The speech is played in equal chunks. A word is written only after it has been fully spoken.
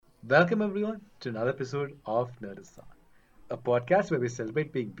Welcome everyone to another episode of Nerdistan, a podcast where we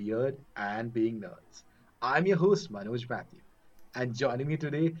celebrate being weird and being nerds. I'm your host Manoj Matthew, and joining me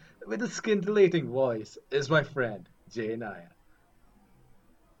today with a scintillating voice is my friend Jay Nair.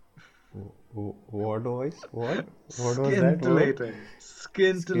 What voice? What? What was that word? Scintillating,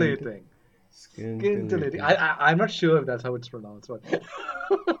 Skint, scintillating, scintillating. scintillating. I'm not sure if that's how it's pronounced, but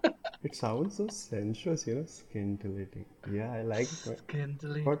It sounds so sensuous, scintillating. Yeah, I like it. What?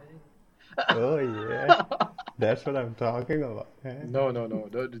 scintillating. Oh yeah, that's what I'm talking about. Eh? No,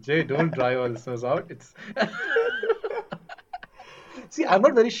 Jay, don't dry our listeners out. It's See, I'm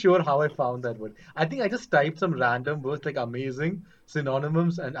not very sure how I found that word. I think I just typed some random words like amazing,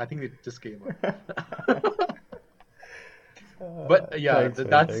 synonyms, and I think it just came up. But yeah, Thanks, man.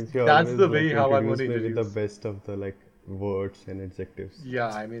 that's Thanks. You that's always the way how I'm going introduce to me with the introduce. best of the words and adjectives. Yeah,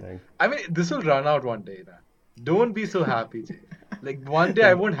 I mean, Thanks. I mean, this will run out one day, man. Don't be so happy, Jay. Like one day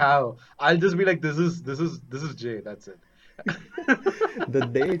I won't have. I'll just be like, this is Jay. That's it. The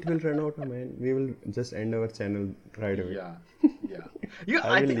day it will run out, man, we will just end our channel right away. Yeah, yeah. Yeah,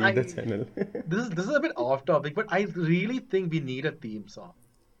 I I will think leave the channel. this is a bit off topic, but I really think we need a theme song.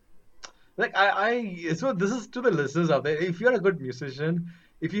 Like so this is to the listeners out there. If you're a good musician,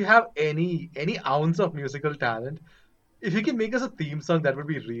 if you have any ounce of musical talent, if you can make us a theme song, that would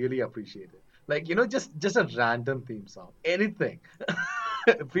be really appreciated. Like, just a random theme song. Anything.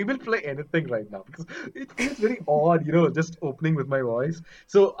 We will play anything right now because it feels very odd, just opening with my voice.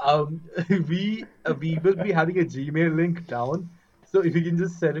 So we will be having a Gmail link down. So if you can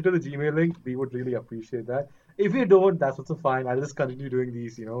just send it to the Gmail link, we would really appreciate that. If you don't, that's also fine. I'll just continue doing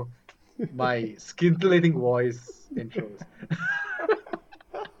these, my scintillating voice intros.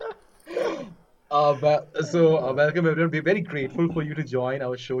 Welcome everyone. We're very grateful for you to join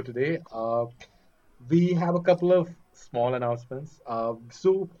our show today. We have a couple of small announcements.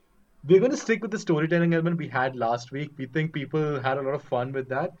 We're going to stick with the storytelling element we had last week. We think people had a lot of fun with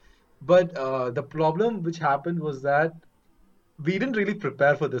that. But the problem which happened was that we didn't really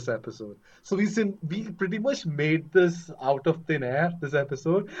prepare for this episode. So we pretty much made this out of thin air, this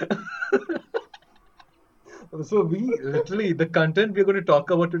episode. So we literally, the content we're going to talk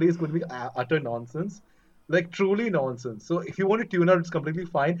about today is going to be utter nonsense, like truly nonsense. So if you want to tune out, it's completely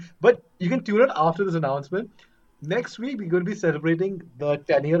fine. But you can tune out after this announcement. Next week we're going to be celebrating the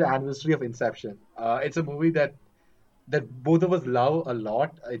 10-year anniversary of Inception. It's a movie that both of us love a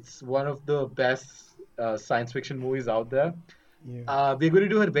lot. It's one of the best science fiction movies out there. Yeah. We're going to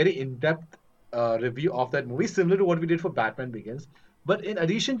do a very in-depth review of that movie, similar to what we did for Batman Begins. But in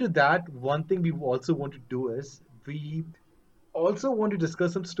addition to that, one thing we also want to do is we also want to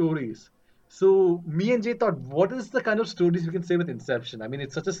discuss some stories. So me and Jay thought, what is the kind of stories we can say with Inception? I mean,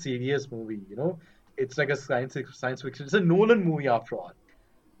 it's such a serious movie. It's like a science fiction. It's a Nolan movie after all.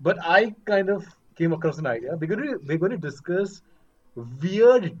 But I kind of came across an idea. We're going to discuss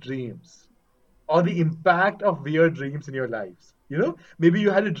weird dreams or the impact of weird dreams in your lives. Maybe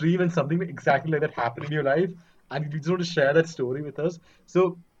you had a dream and something exactly like that happened in your life, and you just want to share that story with us.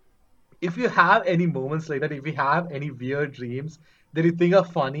 So, if you have any moments like that, if you have any weird dreams that you think are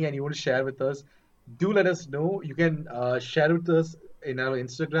funny and you want to share with us, do let us know. You can share it with us in our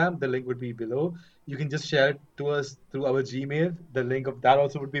Instagram. The link would be below. You can just share it to us through our Gmail. The link of that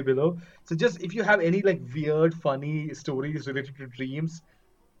also would be below. So just if you have any like weird, funny stories related to dreams,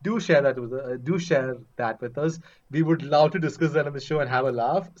 do share that with us. We would love to discuss that on the show and have a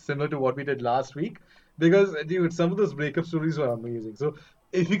laugh, similar to what we did last week. Because, dude, some of those breakup stories were amazing. So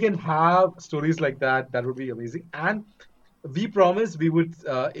if you can have stories like that, that would be amazing. And we promise we would,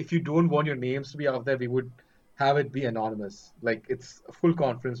 if you don't want your names to be out there, we would have it be anonymous. Like it's a full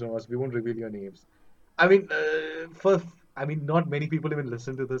confidence from us. We won't reveal your names. I mean, not many people even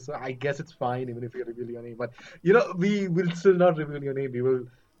listen to this. So I guess it's fine even if you reveal your name. But we will still not reveal your name. We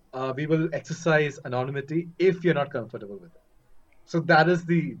will exercise anonymity if you're not comfortable with it. So that is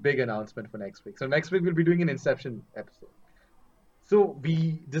the big announcement for next week. So next week we'll be doing an Inception episode. So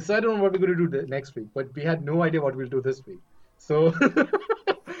we decided on what we're going to do next week, but we had no idea what we'll do this week. So,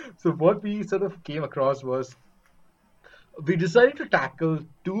 so what we sort of came across was we decided to tackle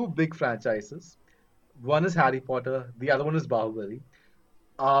two big franchises. One is Harry Potter, the other one is Bahubali.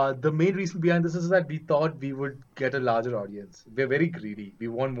 The main reason behind this is that we thought we would get a larger audience. We're very greedy. We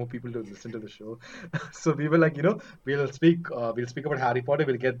want more people to listen to the show. So we were like, we'll speak about Harry Potter.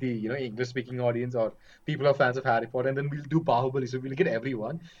 We'll get the, English speaking audience or people who are fans of Harry Potter, and then we'll do Bahubali. So we'll get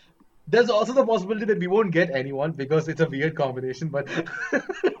everyone. There's also the possibility that we won't get anyone because it's a weird combination. But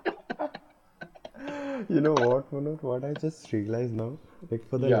You know what, Manoj? What I just realized now, like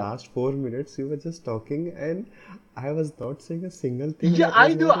for the Yeah. last 4 minutes, you were just talking, and I was not saying a single thing, and Yeah, I I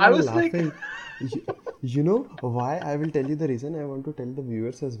was know. not I even was like, laughing. You, you know why? I will tell you the reason. I want to tell the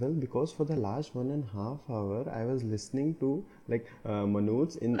viewers as well, because for the last 1.5 hour, I was listening to like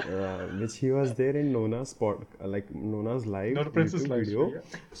Manoj in which he was there in Nona's like Nona's live not a princess YouTube live stream. video.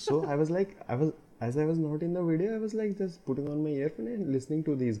 Yeah. So I was like, as I was not in the video, I was like just putting on my earphone and listening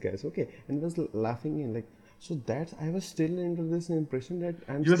to these guys, okay, and was laughing in like. So that's I was still into this impression that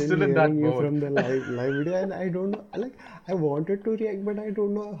I'm You're still still in hearing that you mode. from the live video, and I don't know, like I wanted to react, but I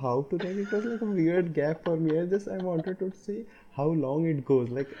don't know how to react. It was like a weird gap for me. I wanted to see how long it goes.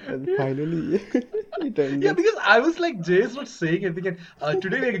 Like, and finally, it Yeah, ended. because I was like, Jay's not saying anything. And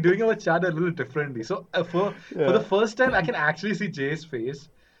today we're doing our chat a little differently. So for the Yeah, first time, I can actually see Jay's face.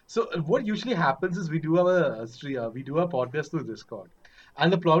 So what usually happens is we do our podcast through Discord,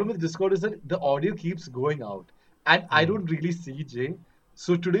 and the problem with Discord is that the audio keeps going out, and I yeah, don't really see Jay.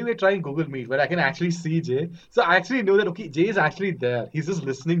 So today we're trying Google Meet where I can actually see Jay. So I actually know that okay, Jay is actually there. He's just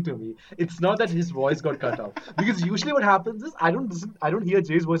listening to me. It's not that his voice got cut out. Because usually what happens is I don't hear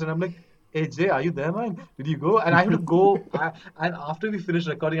Jay's voice and I'm like, hey Jay, are you there, man? Did you go? And I have to go. And after we finish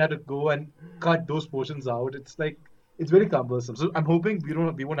recording, I have to go and cut those portions out. It's like it's very cumbersome. So I'm hoping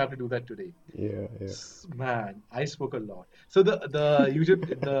we won't have to do that today. yeah, yeah. Man, I spoke a lot. So the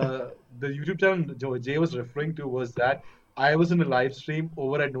YouTube channel Jay was referring to was that I was in a live stream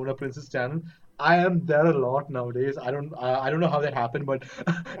over at Nona Princess channel. I am there a lot nowadays. I don't know how that happened, but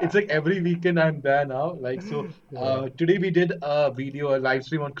it's like every weekend I'm there now. Like so, Yeah. today we did a live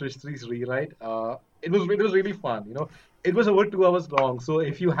stream on Chris 3's rewrite. It was really fun. It was over 2 hours long. So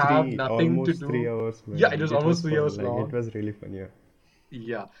if you have nothing to Almost three do, hours, yeah, it man. was It almost was three fun. hours Like it long. was really fun. Yeah.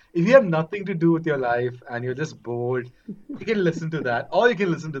 Yeah. If you have nothing to do with your life and you're just bored, you can listen to that, or you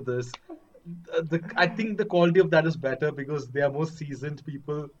can listen to this. I think the quality of that is better because they are more seasoned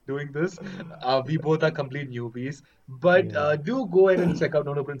people doing this. We both are complete newbies, but Yeah. do go ahead and check out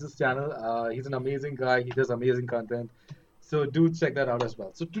Nono Prince's channel. He's an amazing guy. He does amazing content. So do check that out as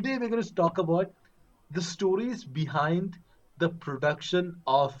well. So today we're going to talk about the stories behind the production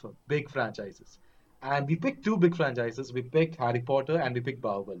of big franchises. And we picked two big franchises. We picked Harry Potter and we picked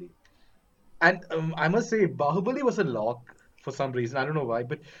Bahubali. And I must say, Bahubali was a lock for some reason. I don't know why,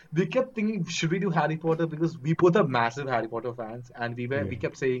 but we kept thinking, should we do Harry Potter? Because we both are massive Harry Potter fans, and we Yeah.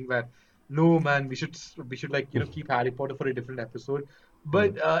 kept saying that no, man, we should like keep Harry Potter for a different episode. Yeah.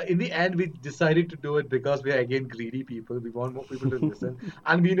 But in the end, we decided to do it because we are again greedy people. We want more people to listen,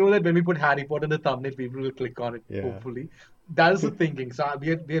 and we know that when we put Harry Potter in the thumbnail, people will click on it. Yeah. Hopefully, that is the thinking. So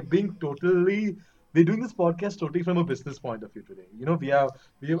we are being totally we're doing this podcast totally from a business point of view today. We have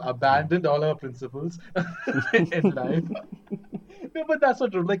abandoned all our principles in life. No, but that's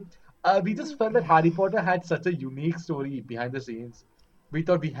not true. Like, we just felt that Harry Potter had such a unique story behind the scenes. We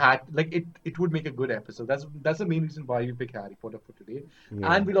thought we had like it would make a good episode. That's the main reason why we picked Harry Potter for today.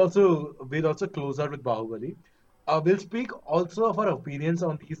 Yeah. And we'll also close out with Bahubali. We'll speak also of our opinions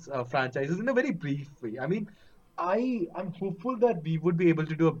on these franchises in a very brief way. I mean, I'm hopeful that we would be able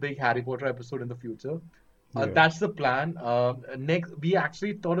to do a big Harry Potter episode in the future. Yeah. That's the plan. Next, we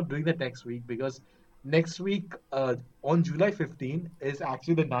actually thought of doing that next week because next week, on July 15, is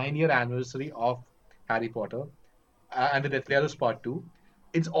actually the 9-year anniversary of Harry Potter and the Deathly Hallows Part 2.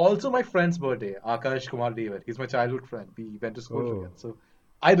 It's also my friend's birthday, Akash Kumar David. He's my childhood friend. We went to school Oh. together. So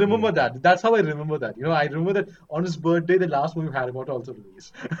I Yeah. remember that. That's how I remember that. I remember that on his birthday, the last movie of Harry Potter also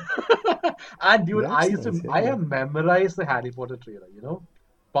released. And dude, That's nice. I Yeah. have memorized the Harry Potter trailer,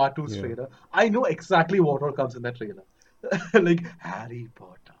 Part 2's Yeah. trailer. I know exactly what all comes in that trailer. Like, Harry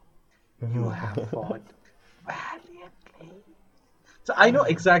Potter, you have fought valiantly. So I know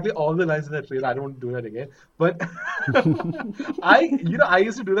exactly all the lines in that trailer. I don't do that again. But I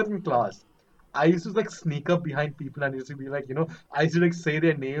used to do that in class. I used to like sneak up behind people and used to be like, I used to like say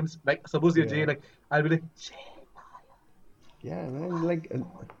their names. Like, suppose you're Jay, Yeah. like I'll be like, Jay, Yeah, man. Like,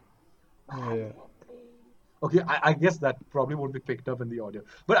 yeah. okay, I guess that probably won't be picked up in the audio.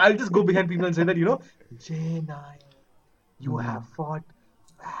 But I'll just go behind people and say that, Jay Nair, you have fought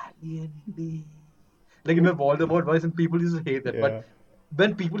valiantly. Like in my Voldemort voice, and people used to hate that. But Yeah.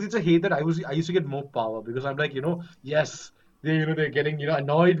 when people used to hate that, I used to get more power because I'm like, yes, they're getting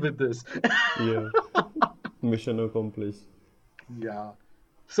annoyed with this. Yeah. Mission accomplished. Yeah.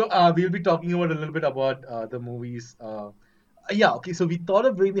 So we'll be talking about a little bit about the movies. Yeah, okay. So we thought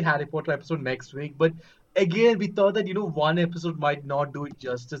of doing the Harry Potter episode next week, but again, we thought that one episode might not do it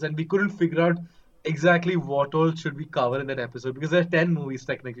justice, and we couldn't figure out exactly what all should we cover in that episode because there are 10 movies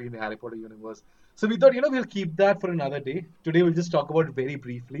technically in the Harry Potter universe. So we thought, we'll keep that for another day. Today we'll just talk about it very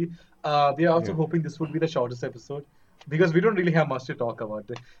briefly. We are also Yeah. hoping this would be the shortest episode because we don't really have much to talk about.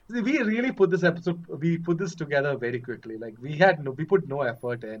 See, we really we put this together very quickly. Like we put no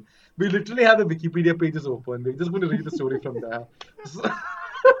effort in. We literally have the Wikipedia pages open. We're just going to read the story from there. So,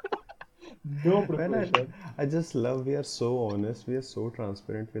 no Man, preparation. I just love we are so honest, we are so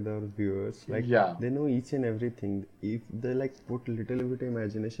transparent with our viewers. Like Yeah, they know each and everything. If they like put little bit of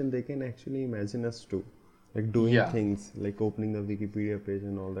imagination, they can actually imagine us too. Like doing yeah, things, like opening the Wikipedia page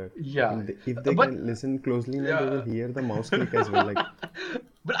and all that. yeah. And if they But can listen closely, now they will yeah. hear the mouse click as well. Like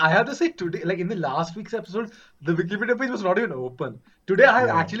But I have to say today, like in the last week's episode, the Wikipedia page was not even open. Today I have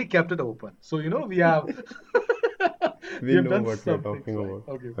yeah, actually kept it open. So we have we we have know done what we are some things talking right. about.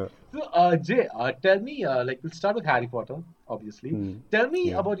 Okay. Uh, So Jay, tell me, like we'll start with Harry Potter, obviously. hmm, Tell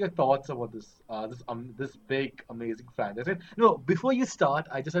me yeah, about your thoughts about this big amazing franchise. And, no, before you start,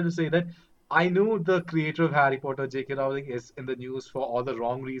 I just have to say that I know the creator of Harry Potter, J.K. Rowling, is in the news for all the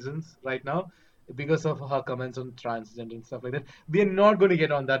wrong reasons right now because of her comments on transgender and stuff like that. We are not going to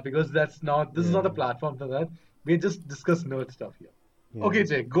get on that because this is yeah, not a platform for that. We just discuss nerd stuff here. yeah, Okay,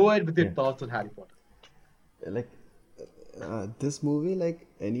 Jay, go ahead with your yeah. thoughts on Harry Potter. Like this movie, like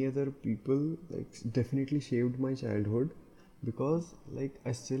any other people, like definitely shaped my childhood because like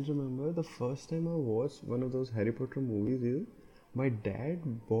I still remember the first time I watched one of those Harry Potter movies is my dad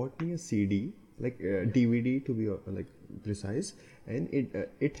bought me a CD, like Yeah. DVD to be like precise, and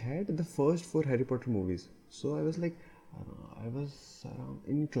it had the first four Harry Potter movies. So I was like, I was around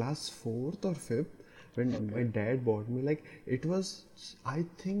in class fourth or fifth when my Okay. dad bought me. Like it was, I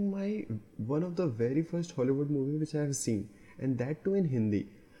think my one of the very first Hollywood movie which I have seen, and that too in Hindi.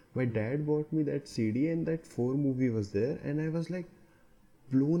 My dad bought me that CD and that four movie was there, and I was like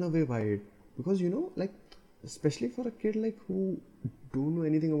blown away by it because like especially for a kid like who don't know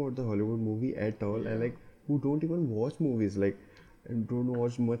anything about the Hollywood movie at all, and Yeah. like who don't even watch movies like and don't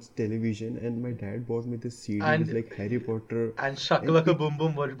watch much television, and my dad bought me this CD with And like Harry Potter, and and Shakalaka it Boom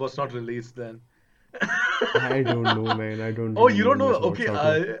Boom was not released then. I don't know, man. I don't Oh, really you know don't know? much about Okay,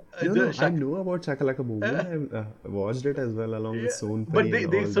 chocolate. No, the no, I Shak. know about Chakalaka Boom Boom. I watched it as well along with Yeah, Son but Pari they and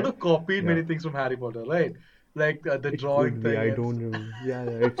they all sort that. of copied Yeah, many things from Harry Potter, right? Like the it drawing could be. thing I and don't remember. Yeah,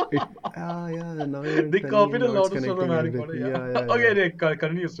 yeah. Yeah. Now you're they telling and copied a now it's lot of stuff from connecting Harry Potter. everything. Yeah. Yeah, yeah, Okay, yeah. okay,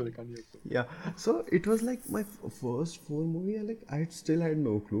 continue your story. Continue your story. Yeah, so it was like my first four movie. Like I still had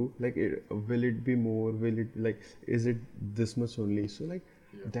no clue. Like, will it be more? Will it like? Is it this much only? So like,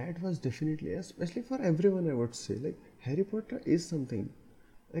 Yeah. that was definitely, especially for everyone, I would say. Like Harry Potter is something.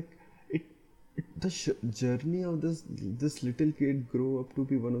 Like it, the journey of this little kid grow up to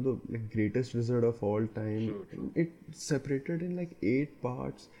be one of the like greatest wizard of all time. True, true. And it separated in like eight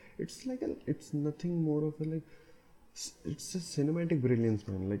parts. It's like it's nothing more of a like it's a cinematic brilliance,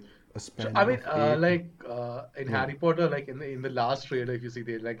 man. Like a So, span I mean, of eight. in Yeah, Harry Potter, like in the last trailer, if you see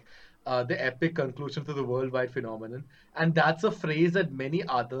there, like the epic conclusion to the worldwide phenomenon, and that's a phrase that many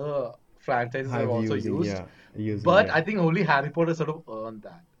other franchises have have also using. used, Yeah, using. but Yeah, I think only Harry Potter sort of earned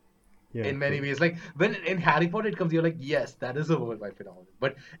that yeah, in many true. ways. Like when in Harry Potter it comes, you're like, yes, that is a worldwide phenomenon.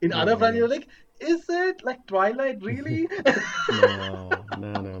 But in other Yeah, franchises, yeah. you're like, is it like Twilight really? No,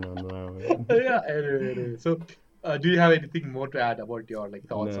 no, no, no, no. Yeah. Anyway. So, do you have anything more to add about your like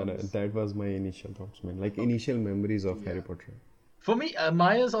thoughts No, on no. this? That was my initial thoughts, man. Like Okay. initial memories of Harry Yeah. Potter. For me,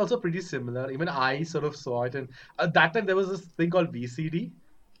 mine is also pretty similar. Even I sort of saw it, and at that time there was this thing called VCD.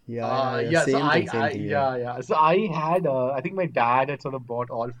 Yeah, yeah, yeah. Yeah. So Same thing, same thing. Yeah. yeah, yeah. So I had, I think my dad had sort of bought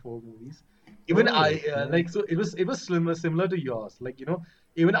all four movies. Even Oh, I, nice. like, so it was similar to yours. Like,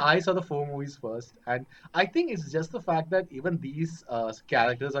 even I saw the four movies first, and I think it's just the fact that even these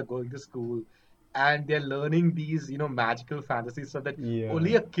characters are going to school, and they're learning these, magical fantasy stuff that Yeah,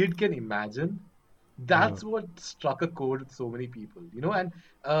 only a kid can imagine. yeah, That's what struck a chord with so many people. And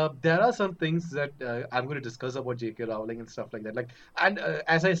there are some things that I'm going to discuss about J.K. Rowling and stuff like that. Like, and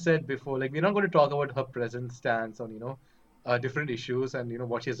as I said before, like we're not going to talk about her present stance on different issues and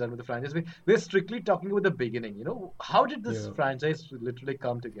what she has done with the franchise. We're strictly talking about the beginning. How did this yeah, franchise literally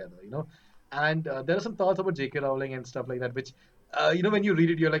come together? And there are some thoughts about J.K. Rowling and stuff like that, which when you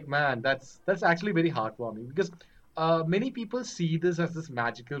read it, you're like, man, that's actually very heartwarming because many people see this as this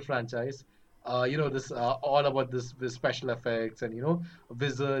magical franchise. This all about this special effects and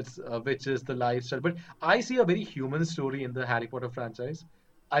wizards, witches, the lifestyle. But I see a very human story in the Harry Potter franchise.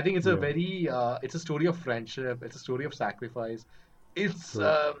 I think yeah. it's a story of friendship. It's a story of sacrifice. It's True.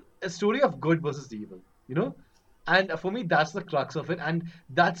 a story of good versus evil. You know, and for me, that's the crux of it, and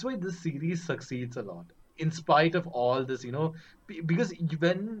that's why this series succeeds a lot, in spite of all this. Because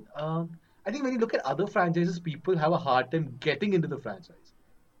when I think when you look at other franchises, people have a hard time getting into the franchise.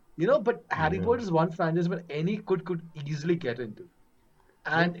 But Harry Yeah. Potter is one franchise where any could easily get into.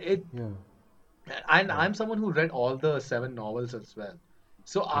 Like, And it yeah. and Uh, I'm someone who read all the seven novels as well.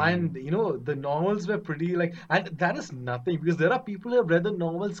 So mm, and the novels were pretty like, and that is nothing because there are people who have read the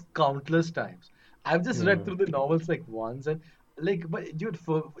novels countless times. I've just yeah. read through the novels like once, and like, but dude,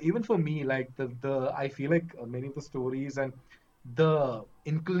 for even for me, like the I feel like many of the stories and the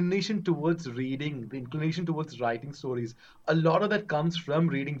inclination towards reading, the inclination towards writing stories, a lot of that comes from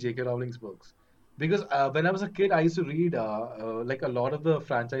reading J.K. Rowling's books. Because when I was a kid, I used to read like a lot of the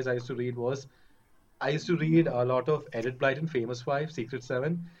franchise I used to read was I used to read a lot of Edith Blyton, Famous Five, Secret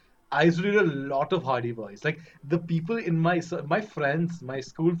Seven. I used to read a lot of Hardy Boys. Like the people in my friends, my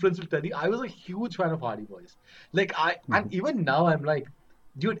school friends will tell you, I was a huge fan of Hardy Boys. Like and even now I'm like,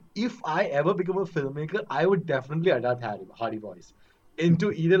 dude, if I ever become a filmmaker, I would definitely adapt Hardy Boys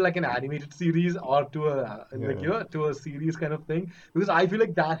into either like an animated series or to a like Yeah. to a series kind of thing because I feel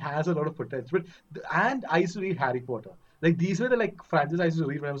like that has a lot of potential. And I used to read Harry Potter. Like these were the like franchises I used to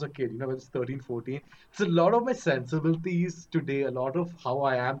read when I was a kid, when I was 13, 14. So a lot of my sensibilities today, a lot of how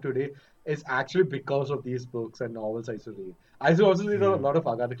I am today is actually because of these books and novels I used to read. I used to also read a Yeah. lot of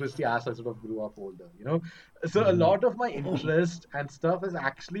Agatha Christie as I sort of grew up older. So a Mm-hmm. lot of my interest and stuff is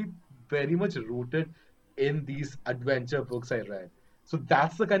actually very much rooted in these adventure books I read. So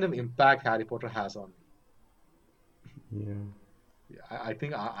that's the kind of impact Harry Potter has on me. Yeah. Yeah, I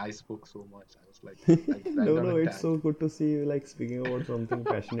think I spoke so much. I was like, I went No, on no, a it's so tangent. good to see you like speaking about something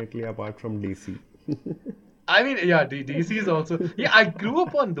passionately apart from DC. I mean, yeah, DC is also. Yeah, I grew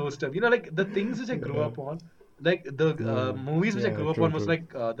up on those stuff. Like the things which I grew Yeah. up on, like the Yeah. movies which I Yeah, grew up true, on was true. like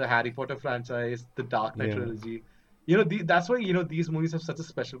the Harry Potter franchise, the Dark Knight Yeah. trilogy. That's why these movies have such a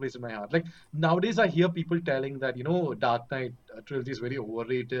special place in my heart. Like nowadays, I hear people telling that Dark Knight trilogy is very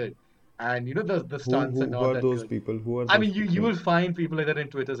overrated, and the stunts are Who not are that those good. people? Who are I those mean, you people? will find people like that in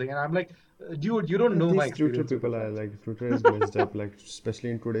Twitter saying, and I'm like, dude, you don't know my These Twitter experience with the people are franchise. like Twitter is messed up. Like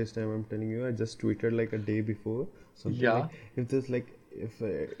especially in today's time, I'm telling you, I just tweeted like a day before something Yeah, like if there's like if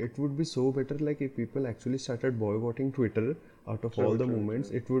it would be so better like if people actually started boycotting Twitter out of all true, the true,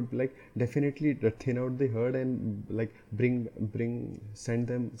 movements, true, it would like definitely thin out the herd and like bring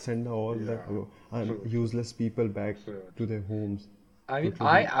send all the yeah, true, true, useless people back true, to true. their homes. I mean,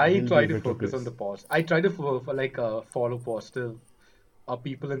 Twitter I will be try a to better focus on place. the pause. I try to like follow positive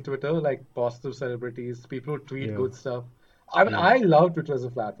people in Twitter, like positive celebrities, people who tweet Yeah, good stuff. I mean, yeah, I love Twitter as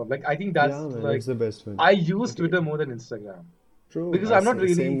a platform. Like, I think yeah, that's man, like it's the best one. I use Like Twitter more than Instagram true, because I'm not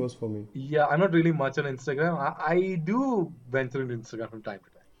same really, goes for me. yeah, I'm not really much on Instagram. I do venture into Instagram from time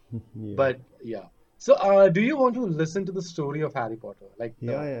to time, Yeah. but yeah. So, do you want to listen to the story of Harry Potter? Like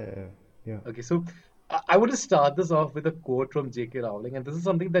Yeah, the yeah, yeah, yeah. Okay, so I want to start this off with a quote from J.K. Rowling, and this is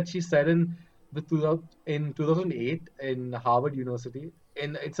something that she said in 2008 in Harvard University.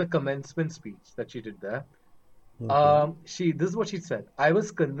 It's a commencement speech that she did there. Okay. This is what she said. I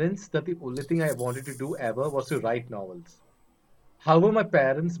was convinced that the only thing I wanted to do ever was to write novels. However, my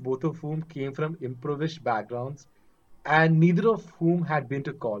parents, both of whom came from impoverished backgrounds, and neither of whom had been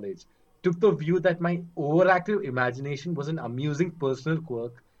to college, took the view that my overactive imagination was an amusing personal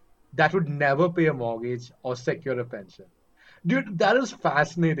quirk that would never pay a mortgage or secure a pension. Dude, that is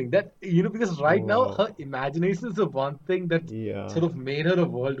fascinating. Because right now Wow. her imagination is the one thing that Yeah. sort of made her a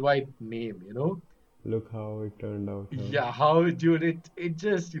worldwide name. Look how it turned out, huh? Yeah, how, dude, it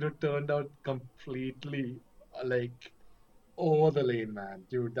just, turned out completely like over the lane, man.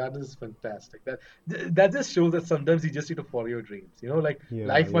 Dude, that is fantastic. That just shows that sometimes you just need to follow your dreams. Like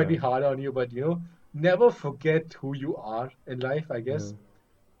Yeah, life might yeah, be hard on you, but never forget who you are in life, I yeah. guess.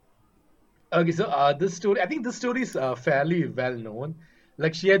 Okay, so I think this story is fairly well known.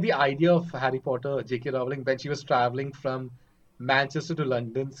 Like she had the idea of Harry Potter, J.K. Rowling, when she was traveling from Manchester to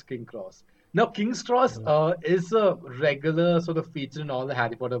London's King's Cross. Now, King's Cross Yeah. is a regular sort of feature in all the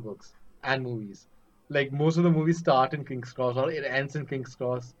Harry Potter books and movies. Like most of the movies start in King's Cross or it ends in King's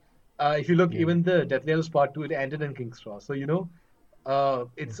Cross. If you look, Yeah. even the Deathly Hallows Part 2, it ended in King's Cross.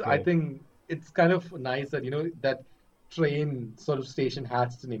 So, I Okay. think it's kind of nice that, that train sort of station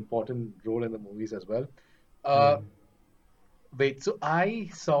has an important role in the movies as well. Yeah. Uh, Wait, so I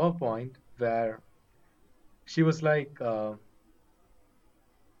saw a point where she was like,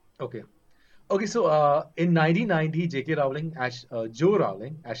 okay, okay, so in 1990, J.K. Rowling, Joe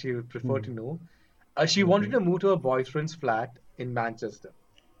Rowling, as she would prefer Hmm. to know, she wanted Okay. to move to her boyfriend's flat in Manchester.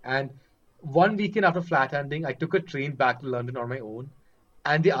 And one weekend after flat landing, I took a train back to London on my own,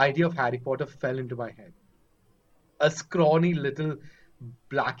 and the idea of Harry Potter fell into my head. A scrawny little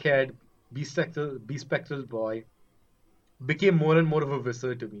black-haired, bespectacled boy became more and more of a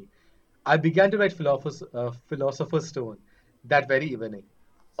wizard to me. I began to write Philosopher's Stone that very evening.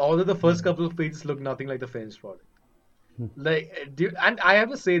 Although the first couple of pages looked nothing like the finished product. Like, and I have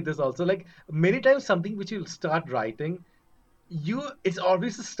to say this also, like many times something which you start writing, it's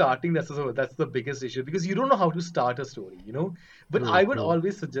always the starting that's the biggest issue because you don't know how to start a story, you know. But True, I would true.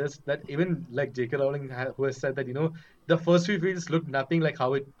 always suggest that even like J.K. Rowling who has said that the first few pages looked nothing like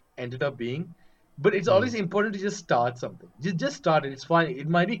how it ended up being, but it's Hmm. always important to just start something. Just start it. It's fine. It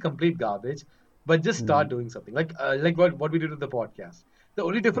might be complete garbage, but just Hmm. start doing something. Like what we did with the podcast. The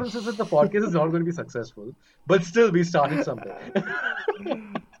only difference is that the podcast is not going to be successful, but still we started something.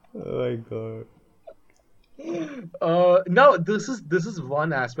 Oh my God. Now this is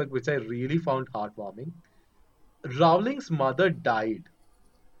one aspect which I really found heartwarming. Rowling's mother died,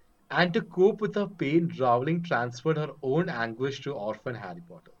 and to cope with her pain, Rowling transferred her own anguish to orphan Harry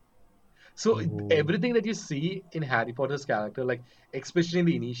Potter. So Oh. everything that you see in Harry Potter's character, like especially in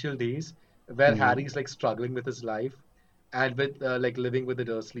the initial days, where Hmm. Harry's like struggling with his life and with like living with the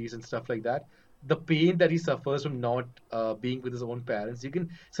Dursleys and stuff like that, the pain that he suffers from not being with his own parents,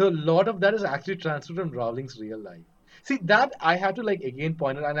 so a lot of that is actually transferred from Rowling's real life. See that I have to like again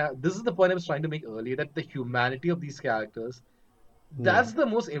point out, and this is the point I was trying to make earlier that the humanity of these characters, Hmm. that's the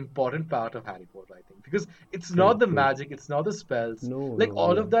most important part of Harry Potter, I think, because it's True, not the true. magic, it's not the spells. No, Like no,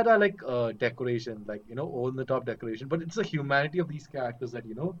 all yeah. of that are like decoration, like over the top decoration. But it's the humanity of these characters that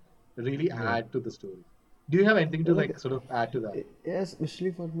really Yeah. add to the story. Do you have anything to Like, like sort of add to that? yes,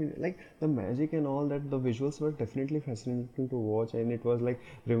 especially for me, like the magic and all that, the visuals were definitely fascinating to watch, and it was like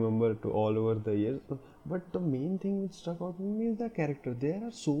remember to all over the years. But the main thing which struck out to me is the character. There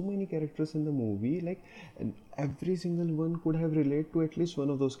are so many characters in the movie, like, and every single one could have relate to at least one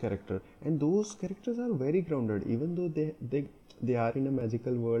of those characters, and those characters are very grounded, even though they are in a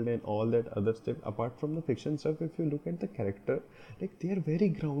magical world and all that other stuff. Apart from the fiction stuff, if you look at the character, like they are very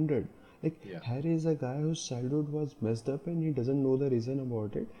grounded. Like Yeah, Harry is a guy whose childhood was messed up and he doesn't know the reason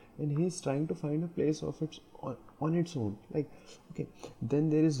about it, and he's trying to find a place of its on its own. Like, okay, then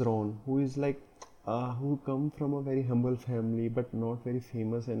there is Ron, who is like who come from a very humble family but not very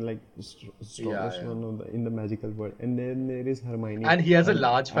famous and like yeah, strongest yeah. one of in the magical world. And then there is Hermione. And he has a Her,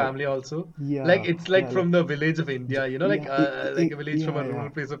 large her family also. Like yeah, it's like yeah, like from the village of India, yeah, like a village from yeah, a yeah, rural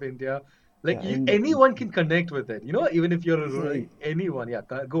place of India. yeah, Like and anyone can connect with it, even if you're a yeah. rural, anyone. Yeah,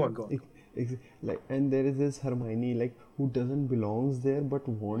 go on, go on. Like, and there is this Hermione like who doesn't belongs there but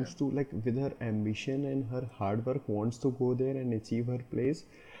Yeah, wants to, like, with her ambition and her hard work, wants to go there and achieve her place.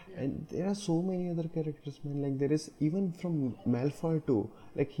 yeah, And there are so many other characters, man. Like there is even from Malfoy too.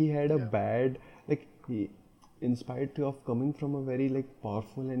 Like he had a yeah, bad, like he, in spite of coming from a very like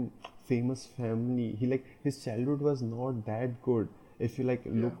powerful and famous family, he like his childhood was not that good. If you like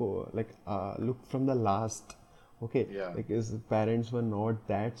yeah, look from the last, okay, yeah, like his parents were not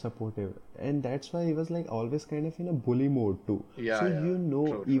that supportive, and that's why he was like always kind of in a bully mode too. So yeah, yeah.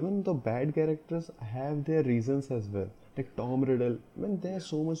 True, true. even the bad characters have their reasons as well, like Tom Riddle. Man, there's Yeah.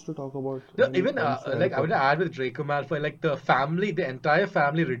 so much to talk about when it Even comes to Harry like I would Potter. add with Draco Malfoy, like the entire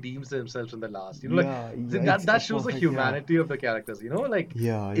family redeems themselves in the last. Like Yeah, yeah, that shows the perfect, yeah, humanity of the characters. Like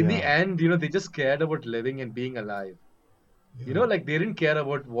yeah, in the yeah, end, they just cared about living and being alive. yeah, Like they didn't care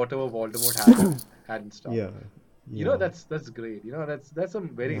about whatever Voldemort had in stock. yeah, yeah, That's great. That's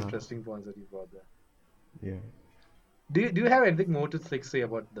some very yeah, interesting points that you brought there. yeah. Do you have anything more to like say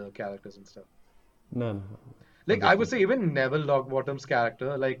about the characters and stuff? No, no, Like I would say definitely. even Neville Longbottom's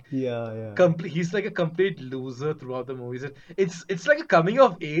character, like Yeah, yeah, complete he's like a complete loser throughout the movies. It's like a coming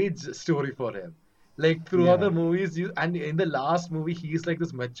of age story for him. Like throughout yeah, the movies, and in the last movie, he's like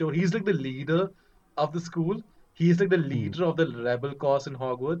this mature. He's like the leader of the school. He's like the hmm, leader of the rebel cause in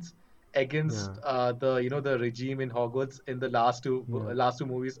Hogwarts yeah, against the regime in Hogwarts in the yeah, last two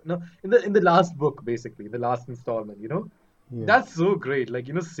movies. No, in the last book basically, the last installment. yeah. That's so great. Like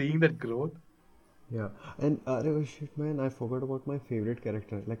seeing that growth. Yeah, and oh shit, man, I forgot about my favorite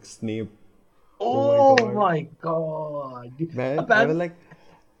character, like Snape. Oh my Oh God, my God. man, I was Apparently, like,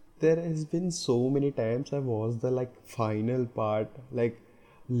 there has been so many times I watched the like final part, like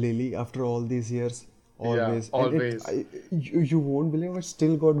Lily after all these years, yeah, always, and always. you won't believe I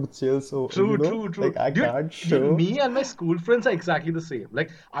still got chills. So True, true, true. like I Dude, can't dude, show. me and my school friends are exactly the same.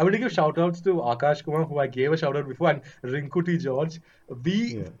 Like, I want to give shout outs to Akash Kumar, who I gave a shout out before, and Rinku T. George.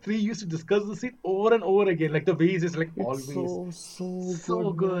 We Yeah, three used to discuss the scene over and over again. Like, the way he's just like, it's always so so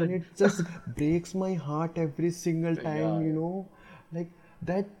good, man. good. It just breaks my heart every single Yeah, time. Like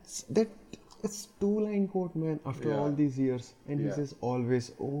that it's two-line quote, man, after yeah, all these years. And he yeah. says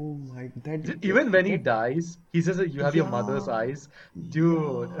always, oh my, Even when he that dies, he says that you have your mother's yeah, eyes.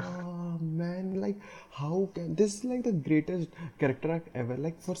 Dude, yeah, man, like how can this is like the greatest character arc ever?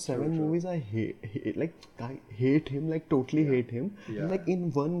 Like for True, seven true. movies, like I hate him, like totally Yeah. hate him. And Yeah. like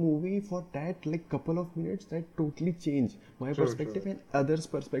in one movie, for that like couple of minutes, that totally changed my True, perspective true. and others'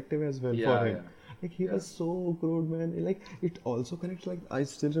 perspective as well for Yeah, him. yeah. Like he Yeah. was so good, man. Like it also connects. Like I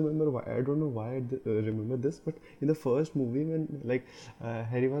still remember why I don't know why remember this, but in the first movie when like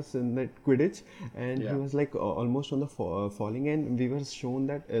Harry was in that Quidditch and he Yeah. was like almost on the falling, and we were shown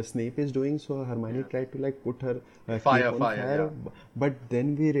that Snape is doing so. Hermione Yeah. tried to like put her cape Fire, on fire, fire, yeah. but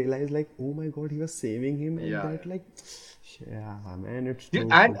then we realized like oh my god, he was saving him, and Yeah, that yeah. like yeah, man, it's Dude,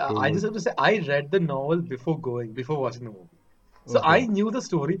 too and good, too I good. just have to say, I read the novel before watching the movie. So I Okay. knew the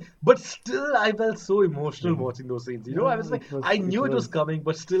story, but still I felt so emotional Yeah. watching those scenes. I Yeah, was like, it was I it knew it was was coming,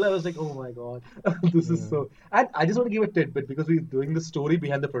 but still I was like, oh my God, this is yeah. so. And I just want to give a tidbit because we're doing the story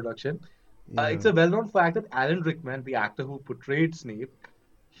behind the production. Yeah. It's a well-known fact that Alan Rickman, the actor who portrayed Snape,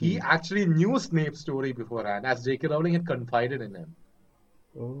 he Hmm. actually knew Snape's story beforehand, as J.K. Rowling had confided in him.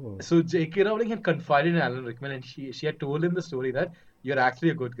 Oh. So J.K. Rowling had confided in Alan Rickman, and she had told him the story that you're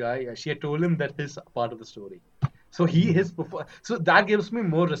actually a good guy. She had told him that his part of the story. So Yeah. so that gives me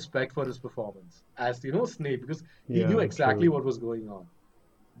more respect for his performance as Snape, because he knew Yeah, exactly true. what was going on.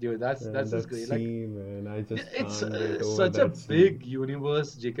 Dude, that's just That great. Like scene, man, I just it's can't get over such a that scene. big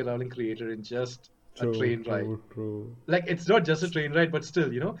universe J.K. Rowling created in just a True, train ride. true, true. Like it's not just a train ride, but still,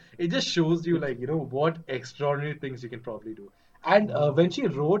 it just shows you It, like what extraordinary things you can probably do. And yeah. when she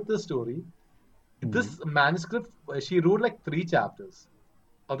wrote the story, Hmm. this manuscript, she wrote like 3 chapters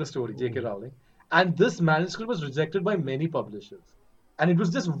of the story, J.K. Oh. Rowling, and this manuscript was rejected by many publishers. And it was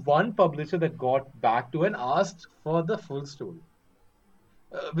just one publisher that got back to and asked for the full story,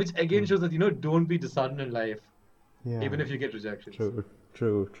 which again Oh. shows that don't be disheartened in life, Yeah. even if you get rejections. True,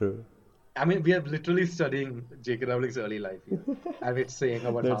 true, true. I mean, we are literally studying J.K. Rowling's early life here, and it's saying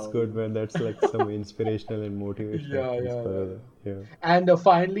about That's how good, man. That's like some inspirational and motivational yeah, things yeah, for yeah, other. Yeah. yeah. And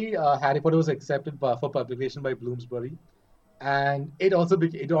finally, Harry Potter was accepted for publication by Bloomsbury, and it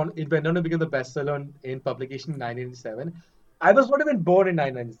went on to become the bestseller in publication in 1997. I was not even born in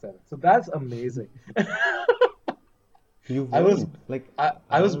 1997, so that's amazing. You I was weren't like I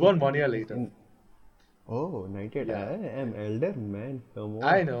I was was born one born year like later. in oh 98. I Yeah, am elder, man. Come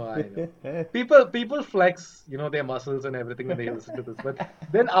I on. know, I know. People flex, their muscles and everything when they listen to this, but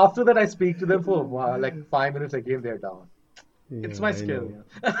then after that, I speak to them for like 5 minutes again, they're down. It's Yeah, my I skill, know.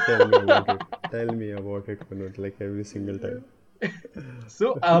 yeah. Tell me about it. Tell me about it, Manoj, like every single time.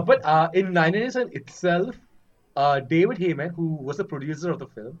 So, but in 1997 itself, David Heyman, who was the producer of the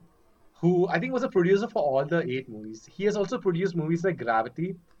film, who I think was a producer for all the 8 movies, he has also produced movies like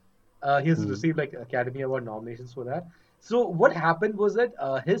Gravity. He has Hmm. received like Academy Award nominations for that. So, what happened was that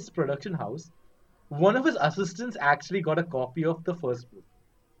his production house, one of his assistants actually got a copy of the first book,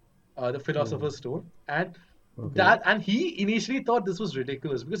 the Oh, Philosopher's Stone, and okay. that he initially thought this was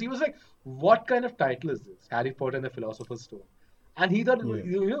ridiculous because he was like, "What kind of title is this? Harry Potter and the Philosopher's Stone?" And he thought it was,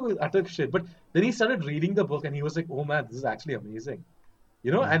 Yeah. utter shit. But then he started reading the book and he was like, "Oh man, this is actually amazing,"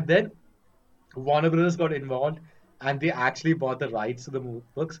 Hmm. And then Warner Brothers got involved and they actually bought the rights to the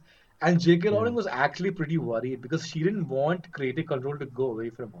books. And J.K. Yeah. Rowling was actually pretty worried because she didn't want creative control to go away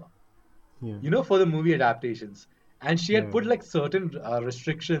from her, Yeah. for the movie adaptations. And she had Yeah. put like certain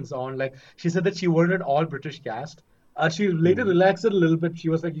restrictions on, like, she said that she wanted all British cast. She later Hmm. relaxed it a little bit. She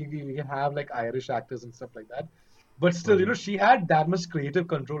was like, you can have like Irish actors and stuff like that. But still, Okay. she had that much creative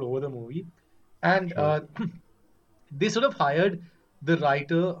control over the movie. And True. they sort of hired the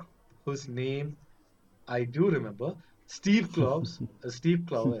writer whose name I do remember, Steve Kloves,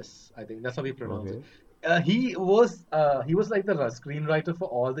 I think that's how we pronounce it. Okay. He was like the screenwriter for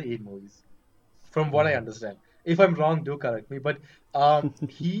all the 8 movies, from what I Oh. understand. If I'm wrong, do correct me. But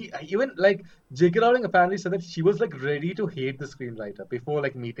he even like J.K. Rowling apparently said that she was like ready to hate the screenwriter before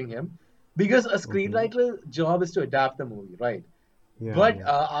like meeting him, because a Okay. screenwriter job is to adapt the movie, right? Yeah. But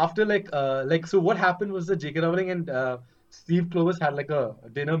Yeah. after so what happened was that J.K. Rowling and Steve Kloves had like a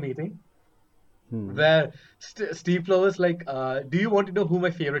dinner meeting Hmm. where Steve Flowers like, do you want to know who my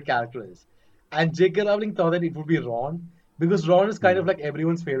favorite character is? And J.K. Rowling thought that it would be Ron because Ron is kind Hmm. of like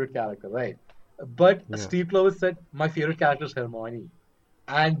everyone's favorite character, right? But Yeah. Steve Flowers said my favorite character is Hermione,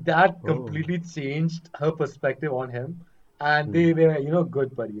 and that Oh. completely changed her perspective on him. And Hmm. they were,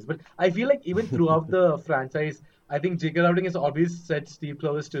 good buddies. But I feel like even throughout the franchise, I think J.K. Rowling has always said Steve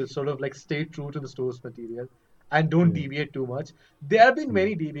Flowers to sort of like stay true to the source material and don't Yeah. deviate too much. There have been Hmm.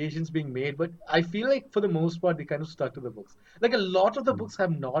 many deviations being made, but I feel like for the most part they kind of stuck to the books. Like a lot of the Hmm. books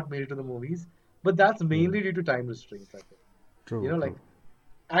have not made it to the movies, but that's Yeah. mainly due to time restraints, I think. True. Like, True.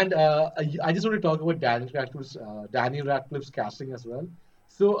 and I just want to talk about Daniel Radcliffe's casting as well.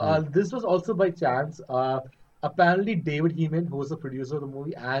 So Yeah. this was also by chance. Apparently, David Heyman, who was the producer of the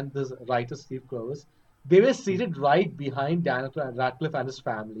movie, and the writer Steve Kloves, they were seated right behind Daniel Radcliffe and his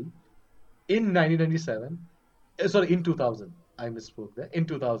family in 1997. Sorry, in 2000. I misspoke there. In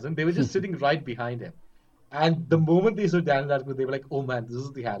 2000, they were just sitting right behind him. And the moment they saw Daniel Radcliffe, they were like, "Oh man, this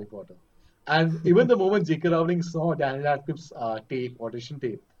is the Harry Potter." And even the moment J.K. Rowling saw Daniel Radcliffe's audition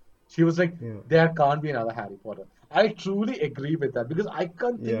tape, she was like, Yeah. "There can't be another Harry Potter." I truly agree with that because I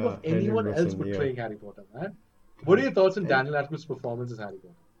can't think of Yeah. anyone else 100%. Yeah. portraying Harry Potter, man. What are your thoughts on And Daniel Radcliffe's performance as Harry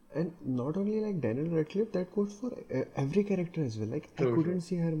Potter? and not only like Daniel Radcliffe, that goes for every character as well. Like I True, true. couldn't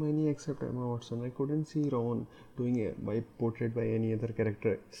see Hermione except Emma Watson. I couldn't see Ron doing a by portrayed by any other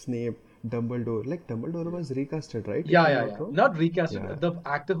character. Snape, Dumbledore. Like Dumbledore was recasted, right? If Yeah, I'm yeah, not yeah. wrong. Not recasted. Yeah. The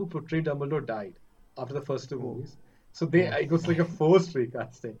actor who portrayed Dumbledore died after the first two Oh. movies. So they Oh. it was like a forced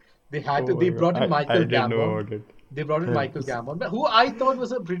recasting. They had to. Oh They my god. brought in I Michael didn't know Gambon. about it. They brought in Michael It's- Gambon, who I thought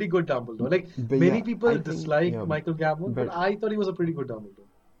was a pretty good Dumbledore. Like but many yeah, I people think dislike yeah, Michael Gambon, but but I thought he was a pretty good Dumbledore.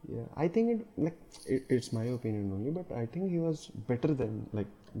 yeah, I think it's my opinion only, but I think he was better than like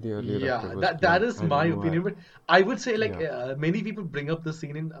the earlier actor Yeah, was that playing. is I my don't know why. opinion. But I would say like Yeah. many people bring up the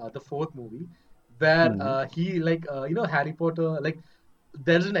scene in the fourth movie where Hmm. he like Harry Potter like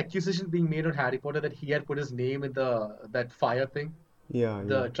there's an accusation being made on Harry Potter that he had put his name in the that fire thing, Yeah. Yeah.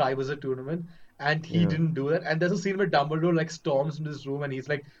 the Triwizard Tournament, and he Yeah. didn't do that. And there's a scene where Dumbledore like storms into his room and he's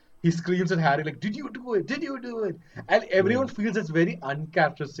like he screams at Harry like, "Did you do it? Did you do it?" And Yeah. everyone feels it's very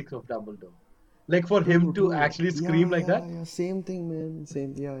uncharacteristic of Dumbledore, like for him True, to true. actually scream Yeah, like yeah, that. yeah. Same thing, man.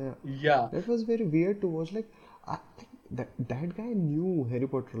 Same. Yeah, yeah. Yeah, That was very weird to watch. Like, I think that guy knew Harry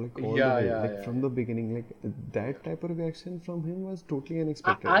Potter like all the yeah, way, yeah, like yeah, from yeah. the beginning. Like that type of reaction from him was totally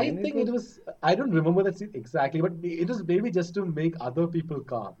I, unexpected, I and it think it was. was, I don't remember that scene exactly, but it was maybe just to make other people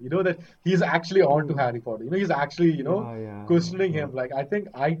calm. You know, that he's actually on to True. Harry Potter. You know, he's actually, Yeah, yeah, questioning yeah. him. Like, I think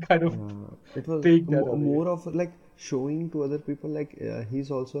I kind of Yeah, it was take that away. more of like showing to other people like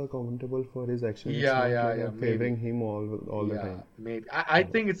he's also accountable for his action. It's Yeah, not yeah, like yeah, I'm maybe. favoring him all the Yeah, time. maybe. I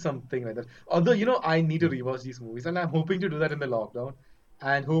think it's something like that. Although, I need to Yeah, rewatch these movies, and I'm hoping to do that in the lockdown.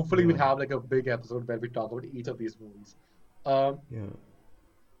 And hopefully, we'll yeah, have like a big episode where we talk about each of these movies. Um, yeah.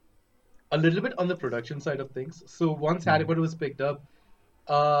 a little bit on the production side of things. So once Harry Hmm. Potter was picked up,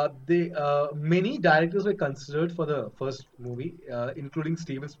 they many directors were considered for the first movie, including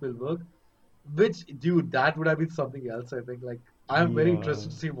Steven Spielberg. Which, dude, that would have been something else. I think. Like, I'm very Yeah, interested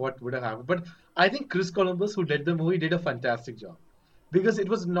to see what would have happened. But I think Chris Columbus, who did the movie, did a fantastic job because it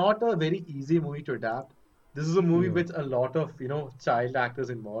was not a very easy movie to adapt. This is a movie yeah. with a lot of child actors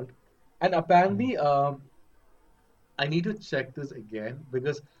involved, and Hmm. apparently, I need to check this again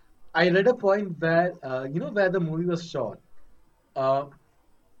because I read a point where where the movie was shot. Uh,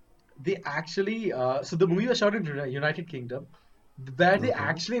 they actually so the movie was shot in United Kingdom, where they Okay.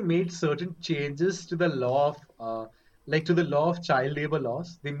 actually made certain changes to the law of to the law of child labor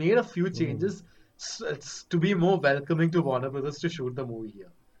laws. They made a few Oh, changes to be more welcoming to Warner Brothers to shoot the movie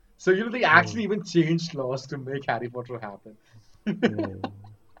here. So they oh, actually even changed laws to make Harry Potter happen. oh.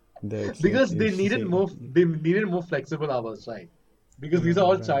 That's like Because insane. they needed more flexible hours, right? Because these are Yeah,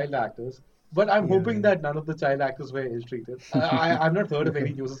 all right. child actors. But I'm Yeah, hoping that none of the child actors were ill-treated. I've not heard of yeah.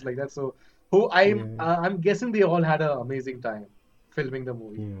 any news like that. So who Yeah, I'm guessing they all had an amazing time filming the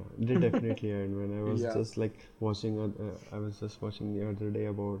movie. yeah, they definitely are. And when I was Yeah. just like watching, I was just watching the other day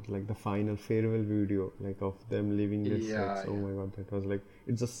about like the final farewell video, like of them leaving their sets. Yeah, Oh yeah. my God, that was like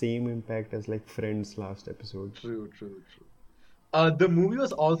it's the same impact as like Friends last episode. True, true, true. The movie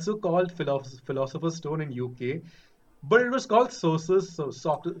was also called Philosopher's Stone in UK, but it was called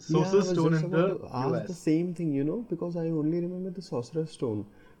Yeah, I Sorcerer's was Stone just in about the to ask the US. same thing, because I only remember the Sorcerer's Stone.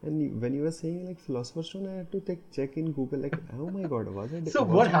 And when you were saying like Philosopher's Stone, I had to check in Google, like, oh my God, So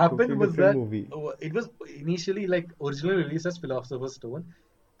what was it a happened totally was different that movie? it was initially like originally released as Philosopher's Stone,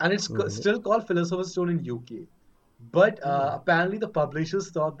 and it's Okay. still called Philosopher's Stone in UK. But Oh. apparently the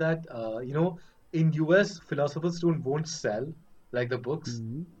publishers thought that in US Philosopher's Stone won't sell like the books.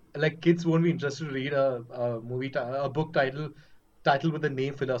 Hmm. Like kids won't be interested to read a book title with the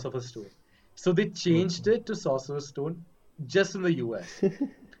name Philosopher's Stone. So they changed Okay. it to Sorcerer's Stone just in the US,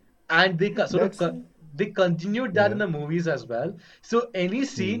 and they sort of That's they continued that in yeah. the movies as well. So any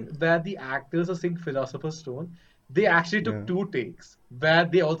Hmm. scene where the actors are saying Philosopher's Stone, they actually took Yeah. two takes where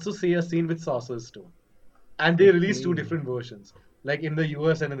they also say a scene with Sorcerer's Stone, and they released two Okay. different versions, like in the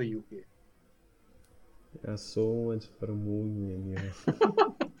US and in the UK. Yeah, so much for a movie, man. Yeah.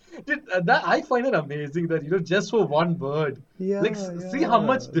 Dude, that I find it amazing that just for one word, like Yeah, see how yeah.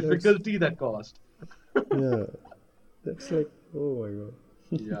 much That's difficulty that cost. yeah. That's like oh my God.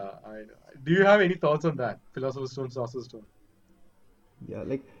 Yeah, I know. Do you have any thoughts on that? Philosopher's Stone, Sorcerer's Stone. Yeah,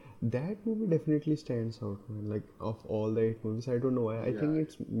 like that movie definitely stands out, man. Like of all the eight movies, I don't know why. I Yeah, think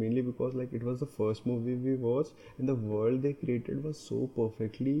it's mainly because like it was the first movie we watched, and the world they created was so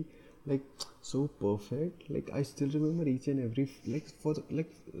perfectly, like so perfect. Like I still remember each and every like for the,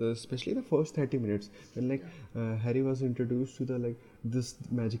 like especially the first 30 minutes when like yeah, Harry was introduced to the like this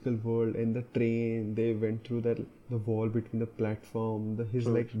magical world and the train. They went through that the wall between the platform, the his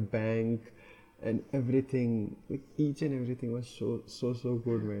true, like true. bank and everything, like each and everything was so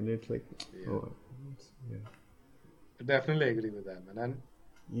good, man. It's like, Yeah, oh, yeah, definitely agree with that, man. And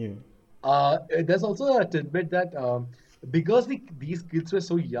yeah, there's also a tidbit that because these kids were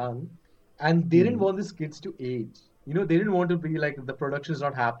so young and they didn't hmm, want these kids to age. They didn't want to be like the production is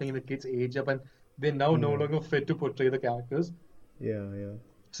not happening and the kids age up and they're now no yeah, longer fit to portray the characters. yeah, yeah,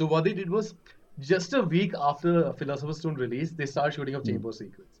 So what they did was just a week after Philosopher's Stone release, they started shooting up hmm. chamber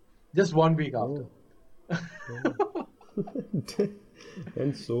sequence. Just 1 week after. Oh, oh.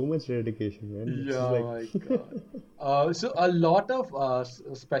 And so much dedication, man. It's just Yeah, like, my God. So a lot of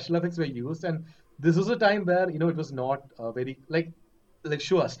special effects were used, and this was a time where it was not very like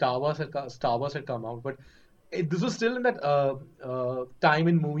sure Star Wars had come out, but this was still in that time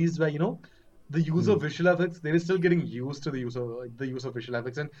in movies where the use hmm, of visual effects they were still getting used to the use of visual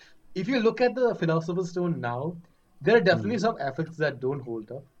effects, and if you look at the Philosopher's Stone now, there are hmm, definitely some effects that don't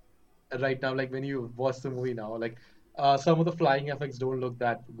hold up right now. Like when you watch the movie now, like some of the flying effects don't look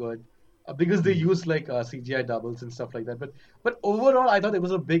that good because they hmm. use like CGI doubles and stuff like that. But overall, I thought it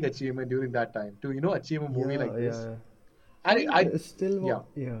was a big achievement during that time to achieve a movie Yeah, like this. yeah. And And I still, yeah,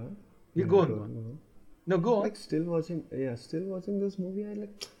 yeah, you yeah, go on, go go on, on. go on. No, go on. Like still watching, yeah, still watching this movie. I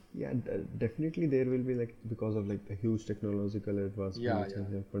like, yeah, definitely there will be like because of like the huge technological advancement Yeah, which yeah, has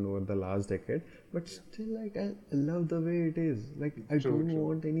happened over the last decade. But yeah. still, like I love the way it is. Like I True, don't true.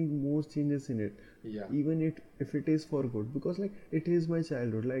 want any more changes in it, Yeah, even it if it is for good, because like it is my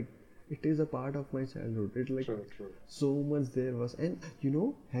childhood. Like it is a part of my childhood. It like true, true. so much there was, and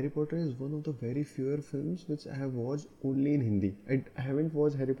Harry Potter is one of the very fewer films which I have watched only in Hindi. I haven't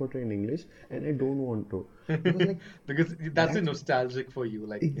watched Harry Potter in English, and I Okay. don't want to, because like Because that's a that nostalgic for you,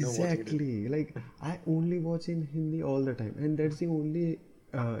 like watching it in exactly, like I only watch in Hindi all the time, and that's the only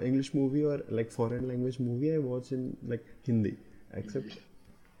English movie or like foreign language movie I watch in like Hindi, except Hindi.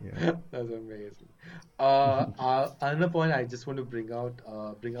 yeah. That's amazing. Another point I just want to bring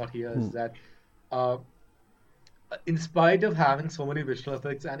out here is that uh, in spite of having so many visual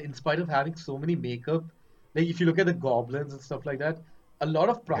effects and in spite of having so many makeup, like if you look at the goblins and stuff like that, a lot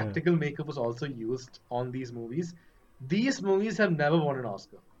of Yeah, practical makeup was also used on these movies. These movies have never won an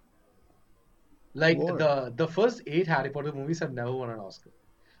Oscar. Like what? the first eight Harry Potter movies have never won an Oscar.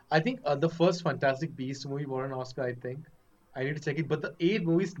 I think the first Fantastic Beasts movie won an Oscar. I think I need to check it, but the eight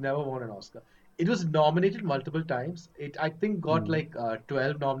movies never won an Oscar. It was nominated multiple times. It I think got Hmm. like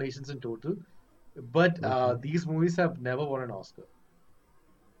 12 nominations in total, but Okay. these movies have never won an Oscar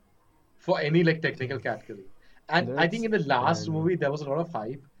for any like technical Damn. category. And I think That's in the last sad, man. movie there was a lot of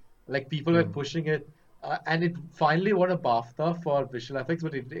hype, like people were Yeah. pushing it, and it finally won a BAFTA for visual effects,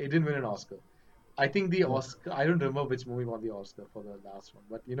 but it didn't win an Oscar. I think the Oh, Oscar, I don't remember which movie won the Oscar for the last one,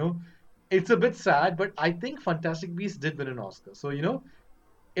 but it's a bit sad, but I think Fantastic Beasts did win an Oscar. So,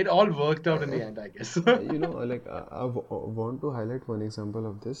 it all worked out in the end, I guess. like want to highlight one example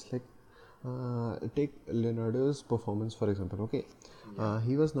of this. Like, take Leonardo's performance for example. Okay, Yeah,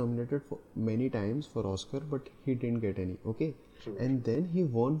 he was nominated for many times for Oscar, but he didn't get any. Okay, true, and true. then he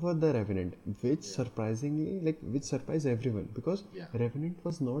won for The Revenant, which Yeah, surprisingly, like, which surprised everyone because yeah, Revenant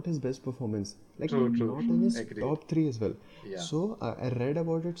was not his best performance. Like, true, true, not in true. his Agreed. top three as well. Yeah, So I read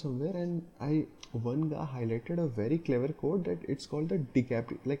about it somewhere, and one guy highlighted a very clever quote that it's called the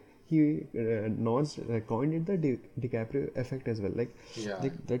DiCaprio. Like he coined it the DiCaprio effect as well. yeah,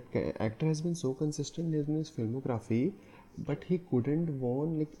 Like that actor has been so consistent in his filmography, but true. he couldn't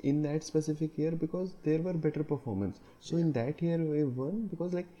won like in that specific year because there were better performance. So Yeah, in that year we won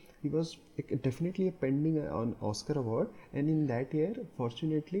because like he was like, definitely a pending on Oscar award, and in that year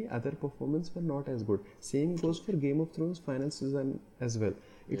fortunately other performance were not as good. Same true, goes for true. Game of Thrones final season as well.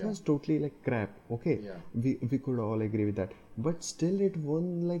 It Yeah, was totally like crap. Okay, yeah. we could all agree with that, but still it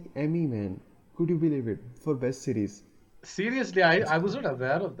won like Emmy, man. Could you believe it, for best series? Seriously, I was not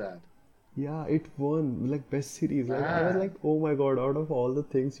aware of that. Yeah, it won like best series. Like I was like, Man, oh my god, out of all the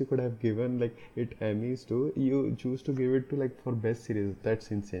things you could have given like it Emmys to, you choose to give it to like for best series.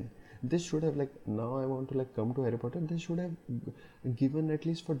 That's insane. This should have like now I want to like come to Harry Potter. They should have given at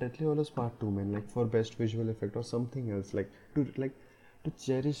least for Deathly Hallows Part Two, man, like for best visual effect or something else, like to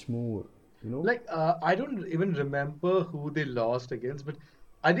cherish more. You know? like I don't even remember who they lost against, but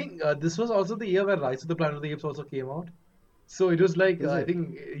I think this was also the year where Rise of the Planet of the Apes also came out. So it was like Is I it?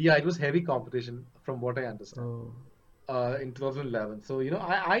 think yeah, it was heavy competition from what I understand Oh, in 2011. So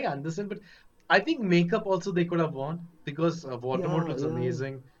I understand, but I think makeup also they could have won because Voldemort yeah, looks yeah.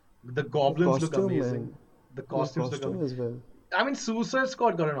 amazing, the The goblins look costume, amazing, man. the The costumes look costume amazing. as well. I mean, Suicide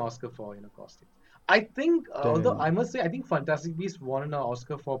Squad got an Oscar for costumes. I think, although I Damn. must say, I think Fantastic Beasts won an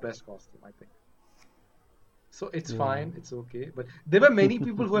Oscar for best costume. I think so. It's Yeah. fine. It's okay. But there were many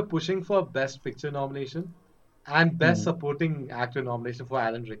people who were pushing for Best Picture nomination and Best Hmm. Supporting Actor nomination for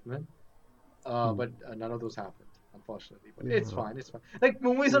Alan Rickman. Hmm. But none of those happened, unfortunately. But it's Yeah. fine. It's fine. Like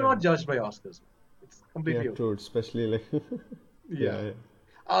movies are Yeah. not judged by Oscars. It's Yeah. completely okay. True. Especially like. Yeah. Yeah.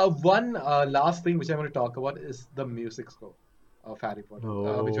 Yeah. One last thing which I want to talk about is the music score of Harry Potter,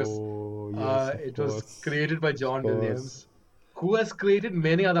 which was Oh yes, of it was course, created by of John course. Williams, who has created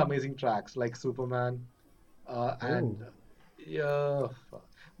many other amazing tracks like Superman, Oh. and yeah,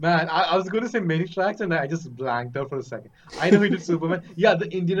 man, I was going to say many tracks and I just blanked out for a second. I know he did Superman. Yeah, the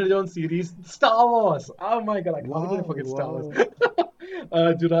Indiana Jones series, Star Wars. Oh my God, like how could I Wow. forget Star Wars?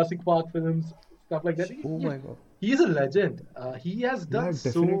 Wow. Jurassic Park films, stuff like that. Oh my God. He's a legend. He has Yeah. done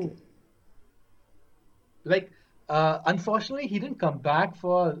Definitely. so like unfortunately he didn't come back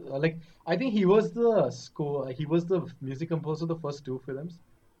for like I think he was the music composer of the first two to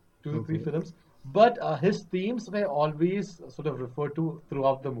three Okay. films, but his themes were always sort of referred to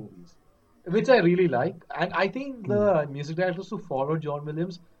throughout the movies, which I really like. And I think Hmm. the music directors who followed John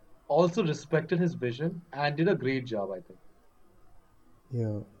Williams also respected his vision and did a great job, I think.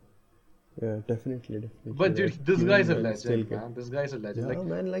 Yeah. Yeah. Definitely. Definitely. But That dude, this guy's human a mind still legend, can. man. This guy's a legend. Yeah, Like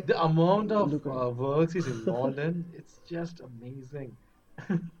man. Like, the amount of look at. works he's involved in, it's just amazing.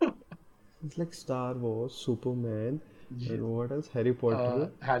 It's like Star Wars, Superman, and what else? Harry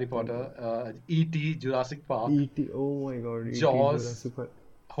Potter, Harry and Potter, E.T., Jurassic Park, E.T. Oh my God, E.T. Jaws, Jurassic Park.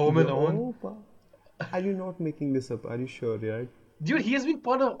 Home Alone. Oh, are you not making this up? Are you sure, right? Dude, he has been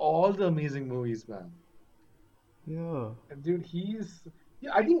part of all the amazing movies, man. Yeah. Dude, he's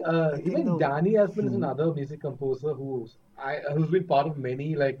yeah. I think I think even the. Danny Elfman is Hmm. another music composer who's been part of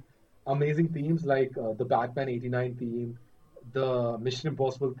many like amazing themes like the Batman '89 theme, the Mission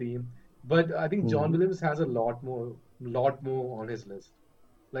Impossible theme. But I think John Hmm. Williams has a lot more on his list.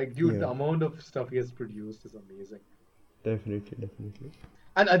 Like, dude, Yeah. the amount of stuff he has produced is amazing. Definitely. Definitely.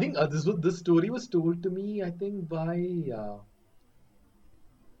 And I think this story was told to me, I think by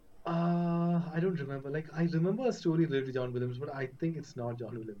I don't remember. Like I remember a story related to John Williams, but I think it's not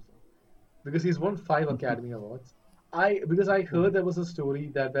John Williams because he's won five Academy Awards. I because I Oh. heard there was a story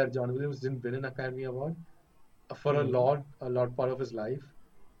that where John Williams didn't win an Academy Award for Oh. a lot part of his life,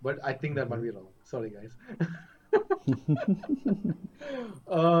 but I think that might Okay. be wrong. Sorry, guys.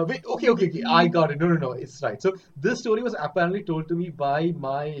 Wait, okay. I got it. No. It's right. So this story was apparently told to me by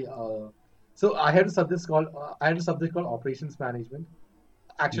my. So I had a subject called operations management.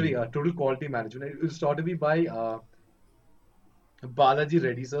 Actually, Hmm. total quality management. It was taught to me by Balaji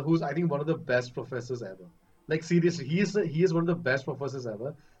Reddy sir, who's I think one of the best professors ever. Like seriously, he is one of the best professors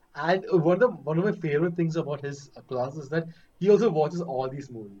ever. And one of my favorite things about his class is that he also watches all these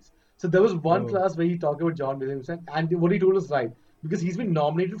movies. So there was one Oh. class where he talked about John Williamson, and what he told us right because he's been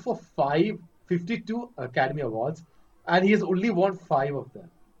nominated for 52 Academy Awards, and he has only won five of them.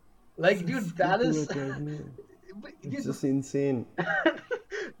 Like, dude, that 52 is. Academy. But, It's dude, just insane.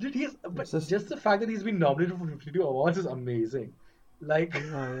 dude, but It's just. just the fact that he's been nominated for 52 awards is amazing. Like,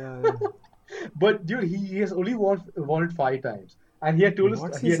 Yeah, yeah, yeah. but dude, he has only won it five times, and he had told us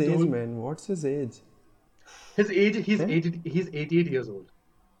What's he his had age, told man? What's his age? his age. Eh? He's 88 years old.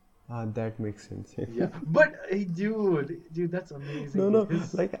 Ah, that makes sense. Yeah, but dude, that's amazing, No, dude. no.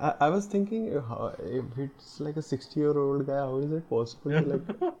 His Like I was thinking, if it's like a 60-year-old guy, how is it possible to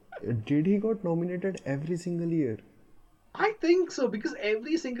like? Did he got nominated every single year? I think so because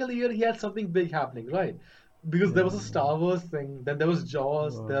every single year he had something big happening, right? Because there was Yeah. a Star Wars thing, then there was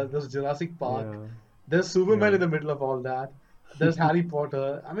Jaws, Wow. there was Jurassic Park, Yeah. there's Superman Yeah. in the middle of all that, there's Harry Potter.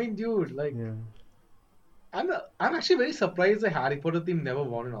 I mean, dude, like Yeah. I'm actually very surprised the Harry Potter theme never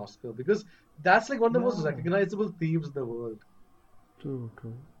won an Oscar because that's like one of the most Yeah. recognizable themes in the world. True.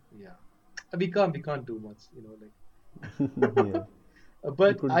 True. Yeah, we can't do much, Yeah. like. We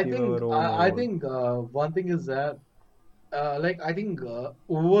But could give our own I award. think one thing is that like I think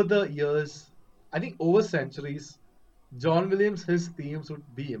over the years, I think over centuries, John Williams his themes would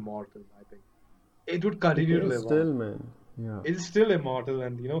be immortal. I think it would It continue to is live on. still, man. Yeah. It's still immortal,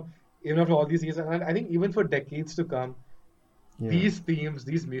 and even after all these years, and I think even for decades to come, Yeah. these themes,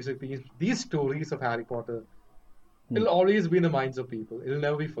 these music themes, these stories of Harry Potter, Hmm. it'll always be in the minds of people. It'll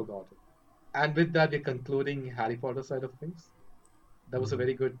never be forgotten. And with that, we're concluding Harry Potter side of things. That was a Hmm.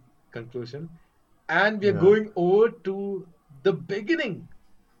 very good conclusion. And we are Yeah. going over to the beginning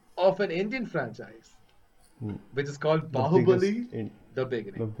of an Indian franchise, which is called The biggest Bahubali, in the the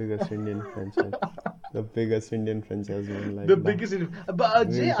beginning. biggest Indian franchise. The biggest Indian franchise, man. The Like, biggest Indian.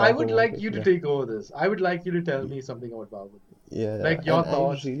 But Jay, we'll I talk would about like it. you to Yeah. take over this. I would like you to tell me something about Bahubali. Yeah, Like and your I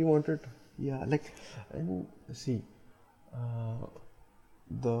thoughts. really wanted, yeah, like, and see, uh,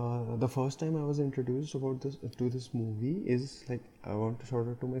 the first time I was introduced about this to this movie is like I want to shout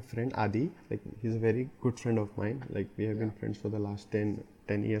out to my friend Adi. Like he's a very good friend of mine. Like we have Yeah, been friends for the last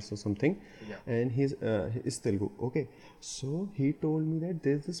 10 years or something, yeah, and he's Telugu. Okay, so he told me that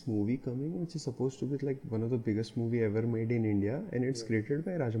there's this movie coming which is supposed to be like one of the biggest movie ever made in India, and it's yeah, created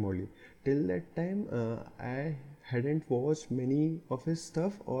by Rajamouli. Till that time, I hadn't watched many of his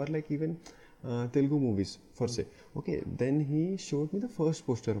stuff or like even Telugu movies for mm. say. Okay, then he showed me the first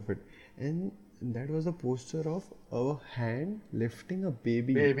poster of it, and that was the poster of our hand lifting a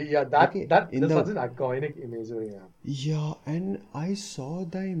baby. Baby. Yeah, that Okay, that in that's the such an iconic imagery. Yeah. yeah, and I saw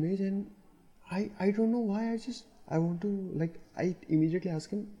the image and I don't know why I want to like I immediately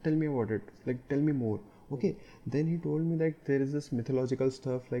asked him, tell me about it, like tell me more. Okay, then he told me like there is this mythological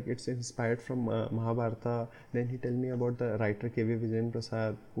stuff, like it's inspired from Mahabharata. Then he tell me about the writer K.V. Vijayan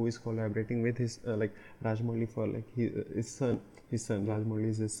Prasad, who is collaborating with his like Rajmouli for like his son Rajmouli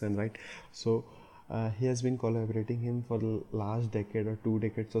is his son, right? So he has been collaborating him for the last decade or 2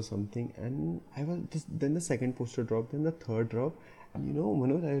 decades or something. And I was just, then the second poster dropped, then the third drop. You know,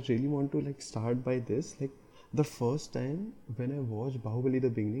 Manoj, I really want to like start by this. Like the first time when I watched Bahubali the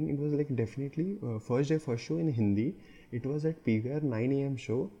beginning, it was like definitely first day first show in Hindi. It was at PVR 9 a.m.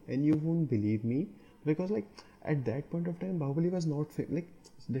 show, and you won't believe me because like at that point of time Bahubali was not like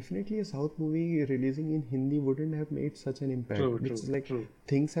definitely a South movie releasing in Hindi wouldn't have made such an impact, True, which true, is like true.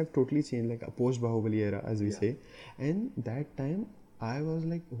 things have totally changed, like a post Bahubali era, as we Yeah. say. And that time I was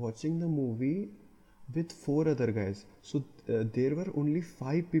like watching the movie with four other guys. So there were only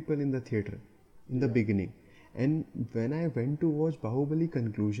five people in the theater in the Yeah. beginning. And when I went to watch Bahubali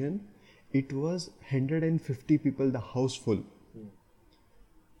conclusion, it was 150 people, the house full. Mm.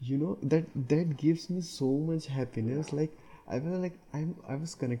 You know that gives me so much happiness. Yeah. Like I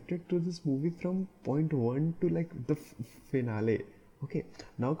was connected to this movie from point one to like the finale. Okay,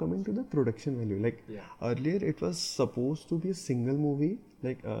 now coming to the production value, like Yeah. earlier it was supposed to be a single movie,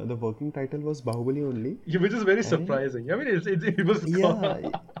 like the working title was Bahubali only. Yeah, which is very And surprising. I mean, it was. yeah,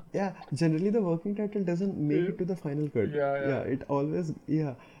 yeah, generally the working title doesn't make Yeah, it to the final cut. Yeah, yeah. it always,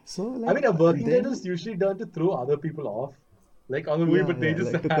 yeah. So I like mean, a working title then is usually done to throw other people off, like on the movie, yeah, but they yeah,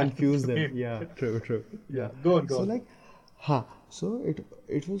 just like to had the confuse them. same. Yeah, true, true. Yeah, Yeah. go on, go So on. like, so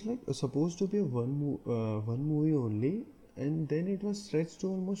it was like supposed to be a one movie only, and then it was stretched to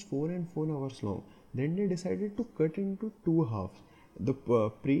almost 4 and 4 hours long. Then they decided to cut into two halves, the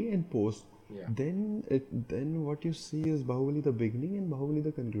pre and post. Yeah. Then what you see is Bahubali the beginning and Bahubali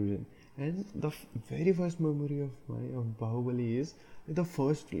the conclusion. And the very first memory of my of Bahubali is the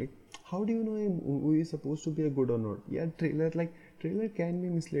first like how do you know a movie is supposed to be a good or not? Yeah, trailer can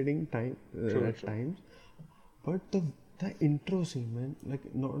be misleading True, at true. times, but the intro scene, man, like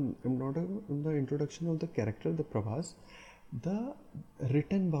not I'm not the introduction of the character, the Prabhas, the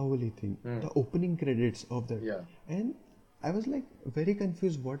written Bahubali thing, Mm. the opening credits of that, Yeah. and I was like very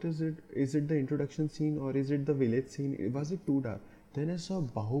confused. What is it? Is it the introduction scene or is it the village scene? Was it too dark? Then I saw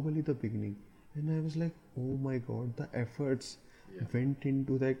Bahubali the beginning, and I was like, oh my god, the efforts Yeah. went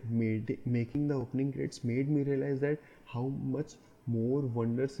into that making the opening credits made me realize that how much more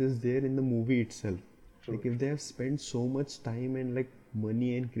wonders is there in the movie itself. True, Like if they true. have spent so much time and like money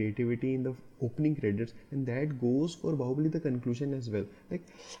and creativity in the opening credits, and that goes for Bahubali the conclusion as well. Like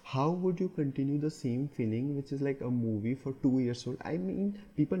how would you continue the same feeling which is like a movie for 2 years old? I mean,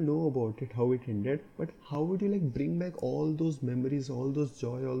 people know about it, how it ended, but how would you like bring back all those memories, all those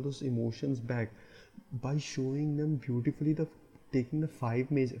joy, all those emotions back by showing them beautifully the taking the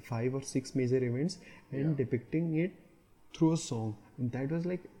five or six major events Yeah. and depicting it through a song, and that was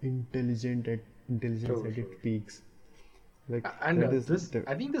like intelligence True, at its true. peaks. Like And that is this,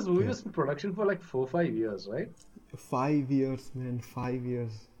 I think this movie yeah, was in production for like 4 5 years, right? 5 years, man, 5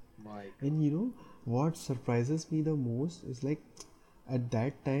 years. My And God. you know what surprises me the most is like at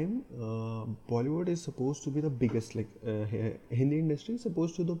that time, Bollywood is supposed to be the biggest, like Hindi industry is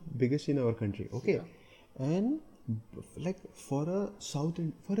supposed to be the biggest in our country. Okay, Yeah. and like for a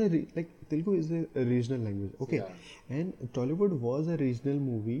like Telugu is a regional language. Okay, Yeah. and Tollywood was a regional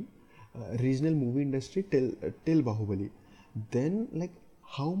movie industry till Bahubali. Then like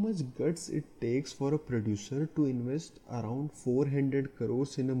how much guts it takes for a producer to invest around 400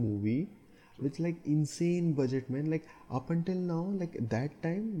 crores in a movie, which like insane budget, man. Like up until now, like that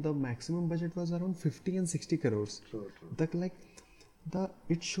time, the maximum budget was around 50 and 60 crores. True, true. The like the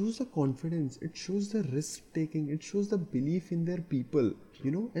it shows the confidence, it shows the risk taking, it shows the belief in their people,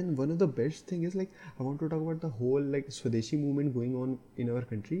 you know. And one of the best thing is like I want to talk about the whole like Swadeshi movement going on in our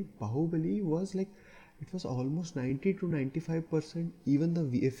country. Bahubali was like it was almost 90 to 95%. Even the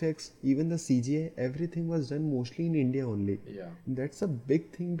VFX, even the CGI, everything was done mostly in India only. Yeah. That's a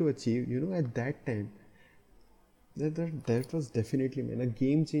big thing to achieve, you know, at that time. That was definitely, man, a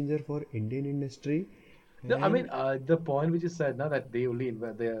game changer for Indian industry. No, I mean, And the point which you said now that they only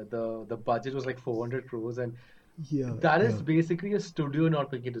the budget was like 400 crores, and yeah, that is yeah, basically a studio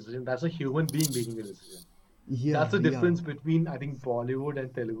not making a decision. That's a human being making a decision. yeah, That's the yeah. difference between I think Bollywood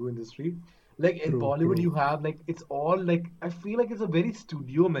and Telugu industry. Like in True, Bollywood, true. you have like it's all like I feel like it's a very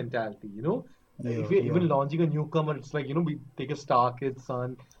studio mentality. You know, if Yeah, you're even yeah, launching a newcomer, it's like we take a Star Kid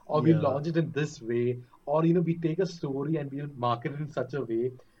son, or we yeah. launch it in this way, or we take a story and we'll market it in such a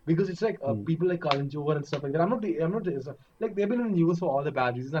way because it's like Hmm. people like Karan Johar and stuff like that. I'm not like they've been in the news for all the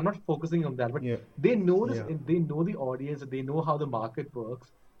bad reasons. I'm not focusing on that, but Yeah, they know this. yeah. They know the audience. They know how the market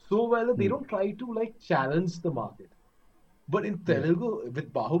works so well that they Hmm. don't try to like challenge the market. But in Yeah, Telugu,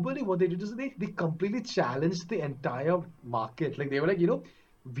 with Bahubali, what they did is they completely challenged the entire market. Like they were like,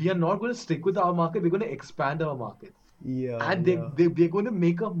 we are not going to stick with our market, we're going to expand our market. yeah, And yeah. they're going to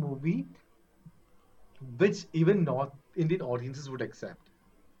make a movie which even North Indian audiences would accept.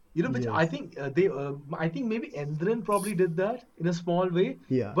 Which I Yes. think I think maybe Endran probably did that in a small way,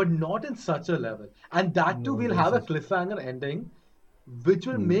 Yeah. but not in such a level. And that too No, will then have a such. cliffhanger ending, which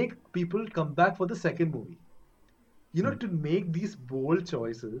will Hmm. make people come back for the second movie. Hmm. To make these bold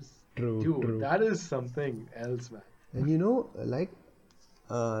choices, True, dude, true. that is something else, man. And you know, like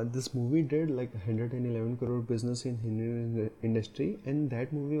this movie did like 111 crore business in Hindi industry, and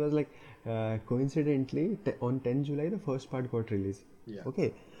that movie was like coincidentally on 10 July the first part got released. Yeah,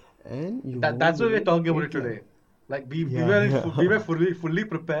 Okay, and you that's won't why we're believe talking about it it like today. Like we yeah, were we yeah. were fully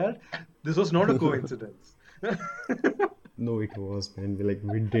prepared. This was not a coincidence. No, it was, man.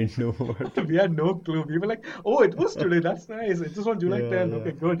 We didn't know what. We had no clue. We were like, oh, it was today. That's nice. It was on July Yeah, 10. yeah.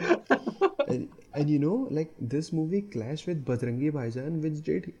 Okay, good. And you know, like this movie clashed with Bajrangi Bhaijaan, which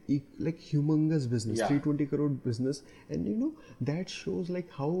did like humongous business, Yeah, 320 crore business, and you know that shows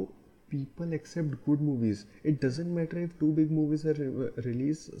like how people accept good movies. It doesn't matter if two big movies are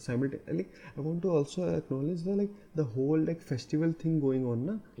released simultaneously. Like I want to also acknowledge the like the whole like festival thing going on,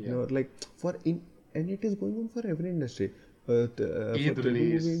 na? You yeah. know, like for in and it is going on for every industry. For Eid Telugu movie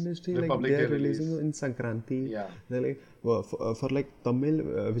release, industry, like Republic they Day are releasing release. in Sankranti. Yeah, They're like for like Tamil,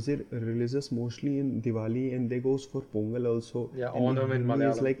 Vijay releases mostly in Diwali, and they goes for Pongal also. yeah. And in Onam in Hindi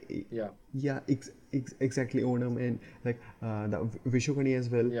is Malayalam. like Yeah, yeah, exactly Onam and like the Vishukani as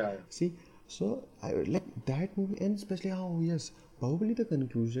well. yeah, See, so I like that movie, and especially oh yes, Bahubali the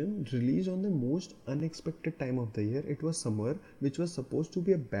conclusion released on the most unexpected time of the year. It was summer, which was supposed to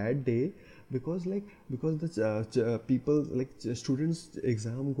be a bad day because the people like students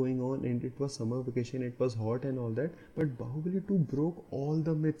exam going on, and it was summer vacation, it was hot and all that. But Bahubali 2 broke all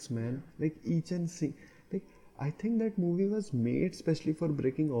the myths, man. Like each and sing like I think that movie was made specially for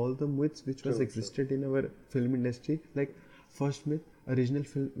breaking all the myths which was true, true. existed in our film industry. Like first myth, original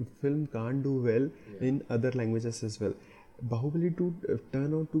film can't do well Yeah. in other languages as well. Bahubali 2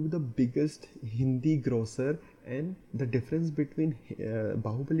 turned out to be the biggest Hindi grosser, and the difference between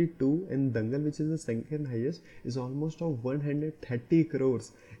Bahubali 2 and Dangal, which is the second highest, is almost of 130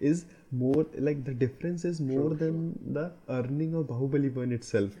 crores. Is more like the difference is more True, true. than the earning of Bahubali 1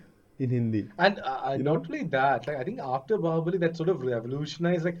 itself in Hindi. And You not know? only that, like I think after Bahubali, that sort of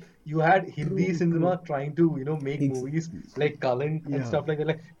revolutionized. Like you had Hindi True, true. cinema trying to, make Ex- movies like Kalan and yeah, stuff like that,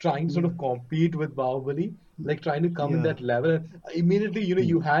 like trying to sort yeah, of compete with Bahubali, like trying to come in yeah. that level. And immediately, Hmm.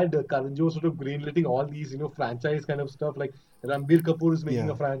 you had Karan Johar sort of greenlighting all these, franchise kind of stuff. Like Ranbir Kapoor is making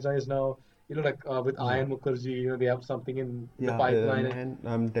Yeah, a franchise now. Like with yeah, Ayan Mukherjee, they have something in the yeah, pipeline. And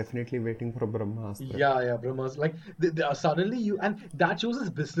man. I'm definitely waiting for Brahmastra. yeah, yeah, Brahmas. Like suddenly and that shows his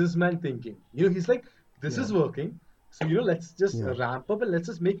businessman thinking. He's like, this Yeah, is working. So let's just yeah. ramp up and let's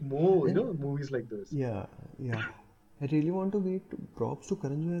just make more, And movies like this. yeah, yeah. I really want to give props to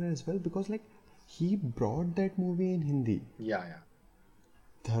Karan Johar as well because like he brought that movie in Hindi. Yeah, yeah,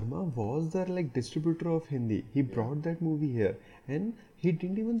 Dharma was their like distributor of Hindi. He yeah, brought that movie here, and he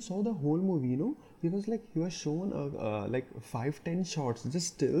didn't even saw the whole movie. You know, he was shown like 5-10 shots, just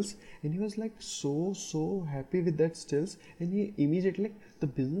stills, and he was like so happy with that stills, and he immediately like the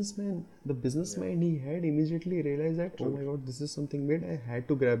yeah. businessman he had immediately realized that oh True, my true. god, this is something big. I had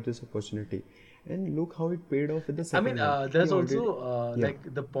to grab this opportunity, and look how it paid off with the I mean, second one. He there's already, also yeah,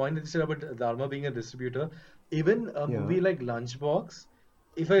 like the point that you said about Dharma being a distributor. Even a yeah, movie like Lunchbox,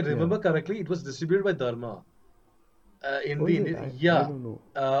 if I yeah. remember correctly, it was distributed by Dharma. In Oh, the is it? Indian, I yeah. don't know.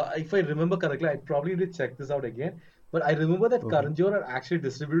 If I remember correctly, I probably need to check this out again. But I remember that Okay. Karan Johar actually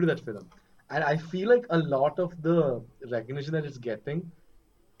distributed that film, and I feel like a lot of the recognition that it's getting,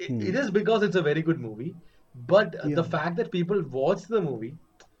 Hmm. it is because it's a very good movie. But the Yeah, fact that people watch the movie,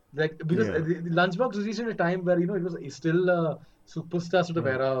 like because yeah, the Lunchbox was released in a time where it was still a superstar sort of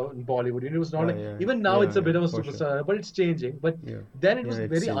yeah, era in Bollywood. It was not like yeah, even now it's yeah, a yeah, bit of a for sure. superstar era, but it's changing. But Yeah, then it yeah, was it's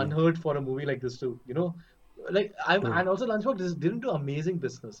very changing. unheard for a movie like this to like I'm True. and also Lunchbox didn't do amazing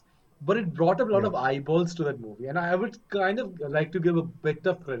business, but it brought up a lot Yeah, of eyeballs to that movie, and I would kind of like to give a bit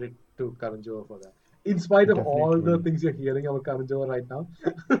of credit to Karan Johar for that, in spite of all definitely, the man. things you're hearing about Karan Johar right now.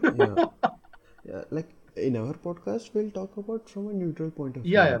 Yeah, yeah. Like in our podcast, we'll talk about from a neutral point of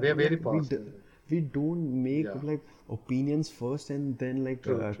Yeah, yeah, view. we are very Like positive. we don't make Yeah, like opinions first and then like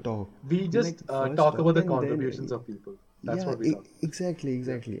true, true. talk. We We like just first talk about talk the and contributions then of people. That's yeah, what we talk. exactly,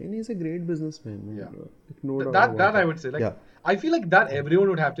 Yeah, exactly. And he's a great businessman, man. yeah. Like, no doubt That about that I that. would say, like, Yeah, I feel like that everyone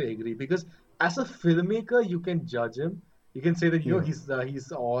would have to agree because as a filmmaker, you can judge him. You can say that yeah,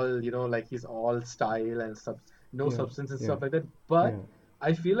 he's all like he's all style and no yeah, substance and yeah, stuff like that. But yeah.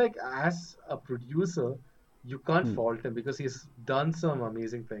 I feel like as a producer, you can't Hmm. fault him because he's done some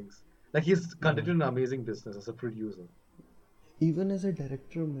amazing things. Like he's Yeah. conducted an amazing business as a producer. Even as a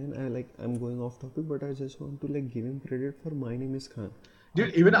director, man, I'm going off topic, but I just want to like give him credit for My Name Is Khan. I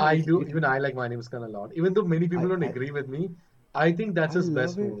Dude, even think I like do. Even I like My Name Is Khan a lot. Even though many people don't I agree with me, I think that's I his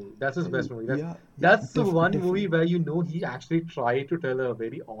love best it. movie. That's his best movie. That's Yeah, yeah, that's the one movie definitely. where he actually tried to tell a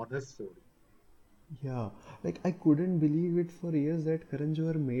very honest story. Yeah, like I couldn't believe it for years that Karan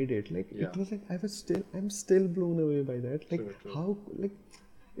Johar made it. Like Yeah, it was like I'm still blown away by that. Like true, true. how, like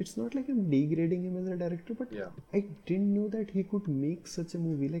it's not like I'm degrading him as a director, but Yeah, I didn't know that he could make such a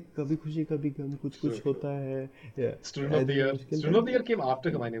movie. Like Kabhi Khushi Kabhi Gum, कुछ true, कुछ true. होता है. Yeah, Student of the Aadi Year. Mushkil Student of the Year like came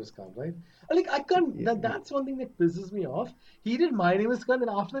after My Name Is Khan, right? Like I can't. yeah, That's one thing that pisses me off. He did My Name Is Khan, and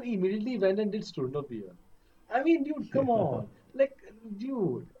after that he immediately went and did Student of the Year. I mean, dude, come yeah. on. Like,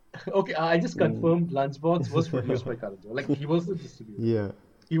 dude. Okay, I just Mm. confirmed Lunchbox was produced by Karan Johar. Like he was the distributor. Yeah,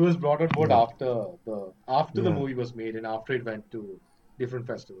 He was brought on board yeah, after the yeah. movie was made and after it went to different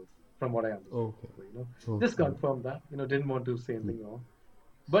festivals, from what I understood. Okay, So, just okay. confirm that. Didn't want to say anything wrong.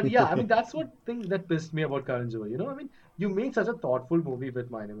 But yeah, I mean that's what thing that pissed me about Karan Johar. I mean you made such a thoughtful movie with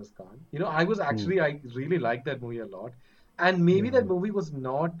My Name Is Khan. I really liked that movie a lot, and maybe Yeah, that movie was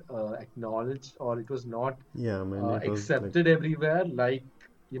not acknowledged or it was not yeah, man. It was like accepted everywhere like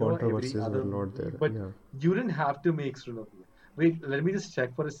every controversies were other a lot movie. there. But Yeah. you didn't have to make Student of the Year. Wait, let me just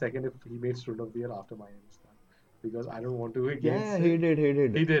check for a second if he made Student of the Year after My Name Is Khan, because I don't want to Yeah, against he it. did, he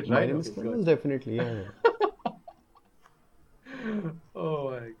did. He did, My right? name is Okay, Khan good. was definitely, yeah, yeah.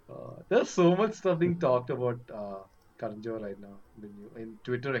 Oh my God. There's so much stuff being talked about Karan Johar right now in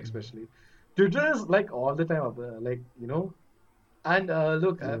Twitter especially. Twitter is like all the time up there, and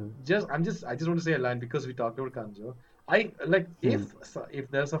look, Yeah. I just want to say a line because we talked about Karan Johar. I like Hmm. if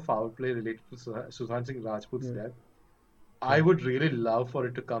there's a foul play related to Sushant Singh Rajput's Yeah. death, Yeah. I would really love for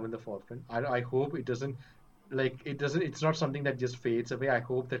it to come in the forefront. I hope it doesn't it's not something that just fades away. I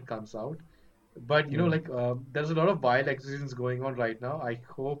hope that comes out. But Yeah. there's a lot of wild accusations going on right now. I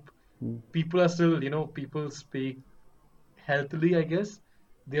hope Hmm. people are still, people speak healthily, I guess.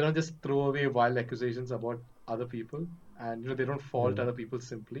 They don't just throw away wild accusations about other people and they don't fault Yeah. other people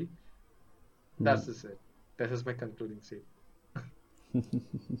simply. Hmm. That's just it. That is my concluding statement.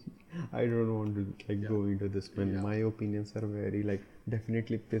 I don't want to like Yeah. go into this, man. Yeah. My opinions are very like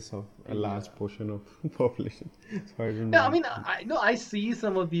definitely piss off a large Yeah. portion of population. So I don't Yeah, I want mean, to. I no, I see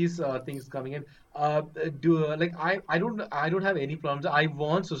some of these things coming in. Do like I don't have any problems. I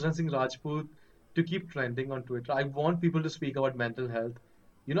want Sushant Singh Rajput to keep trending on Twitter. I want people to speak about mental health.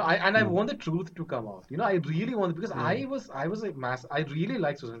 I Hmm. want the truth to come out. I really want it because Yeah. I was a mass. I really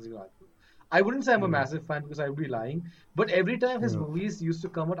like Sushant Singh Rajput. I wouldn't say I'm a Yeah. massive fan because I would be lying. But every time his Yeah. movies used to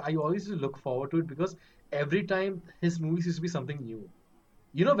come out, I always used to look forward to it because every time his movies used to be something new.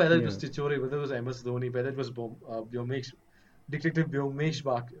 Whether it was Yeah. Chichore, whether it was MS Dhoni, whether it was Vyomesh, Detective Vyomesh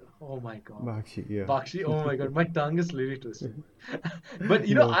Bakshi. Oh my God. Bakshi. Yeah. Bakshi, oh my God, my tongue is literally twisted. But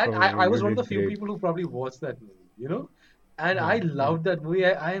No problem, I man. was You one of the did few great. people who probably watched that movie. And Yeah. I Yeah. loved that movie.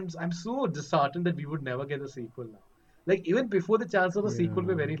 I'm so disheartened that we would never get a sequel now. Like even before the chance of a sequel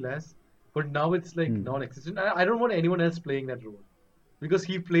were Yeah. very less, but now it's like Hmm. non-existent. I don't want anyone else playing that role because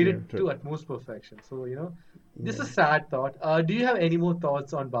he played Yeah. it True. to utmost perfection. So, this is Yeah. a sad thought. Do you have any more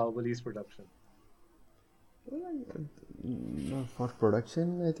thoughts on Bahubali's production? Well, No, for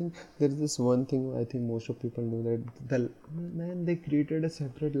production, I think there is this one thing I think most of people know that man they created a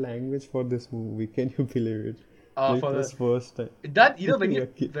separate language for this movie. Can you believe it? Like For it was first time. that, when you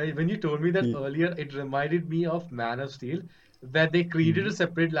Yeah, when you told me that ki- earlier, it reminded me of Man of Steel, where they created a Mhm.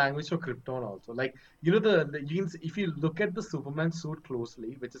 separate language for Krypton also. Like if you look at the Superman suit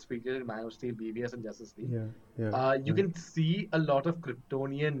closely, which is featured in Man of Steel, BVS, and Justice League, Yeah, yeah, you yeah. can see a lot of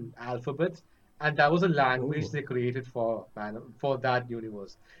Kryptonian alphabets, and that was a language Oh, they created for that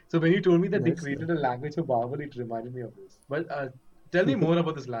universe. So when you told me that they that's created a language for Bahubali, it reminded me of this. But tell me more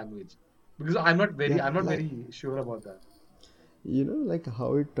about this language, because yeah. I'm not Like very sure about that. like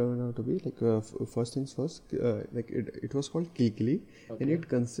how it turned out to be. Like first things first. Like it was called Kilkili, and Okay. it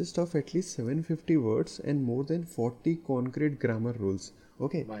consists of at least 750 words and more than 40 concrete grammar rules.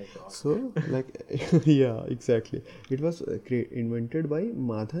 Okay, My God. so like yeah, exactly. It was invented by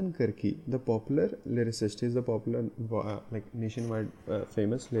Madhan Karki, the popular lyricist. He's the popular like nationwide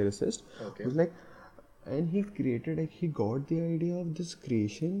famous lyricist, Okay. who's like, and he created like he got the idea of this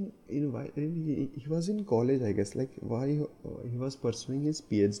creation in why he was in college, I guess, like why he was pursuing his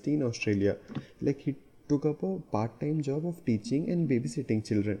PhD in Australia. Like he took up a part-time job of teaching and babysitting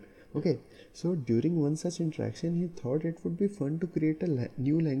children. Yeah. Okay, so during one such interaction he thought it would be fun to create a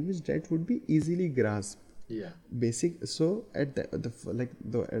new language that would be easily grasped. Yeah. Basic. So at the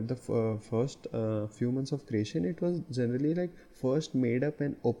first few months of creation, it was generally like first made up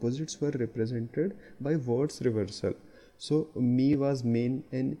and opposites were represented by words reversal. So me was main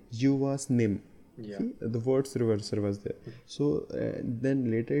and you was nim. Yeah. See, the words reversal was there. So then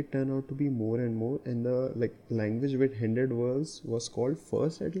later it turned out to be more and more, and the like language with handed words was called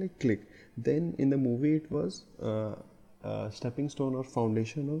first at like click. Then in the movie it was stepping stone or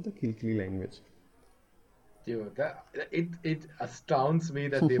foundation of the Kilkili language. Dude, it astounds me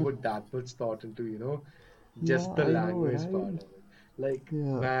that they put that much thought into, Yeah, just the I know, language part right? of it. Like,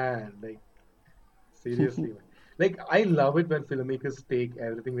 Yeah, man, like seriously, man. Like I love it when filmmakers take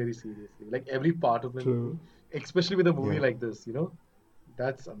everything very seriously. Like every part of the movie, true. especially with a movie Yeah, like this.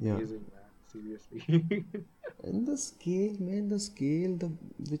 That's yeah. amazing, man. Seriously. And the scale, man, the scale, the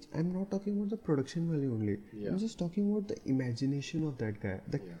which I'm not talking about the production value only. Yeah. I'm just talking about the imagination of that guy,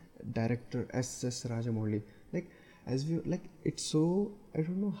 the Yeah. director S.S. Rajamouli. Like, as we like, it's so I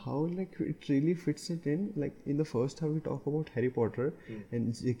don't know how like it really fits it in. Like in the first half, we talk about Harry Potter Hmm.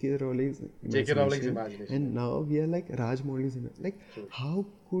 and J.K. Rowling's J.K. Rowling's imagination, imagination. and now we are like Rajamouli's like, True. how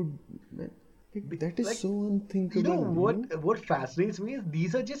could man? Like that is Like, so unthinkable, what fascinates me is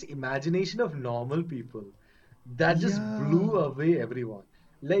these are just imagination of normal people that just blew Yeah, away everyone.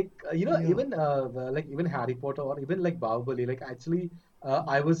 Like yeah. even Harry Potter or even like Bahubali. Like actually,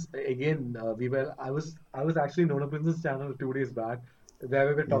 I was again we were I was actually in Nona Princess channel 2 days back where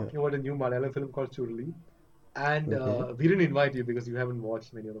we were Yeah. talking about a new Malayalam film called Churli, and Okay. we didn't invite you because you haven't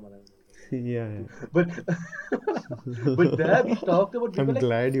watched many of the Malayalam Yeah, movies. But but there we talked about we were I'm like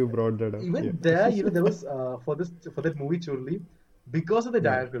glad you brought that up. Yeah. even there, there was for that movie Churli, because of the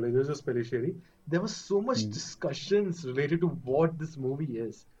Yeah. director, like Joseph Pellissieri, there was so much Mm. discussions related to what this movie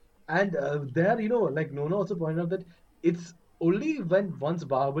is, and there, like Nona also pointed out that it's only when once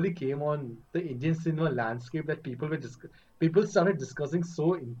Bahubali came on the Indian cinema landscape that people started discussing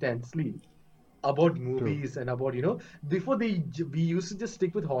so intensely about True. movies and about before we used to just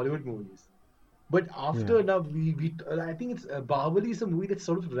stick with Hollywood movies. But Yeah. after now, I think it's Bahubali is a movie that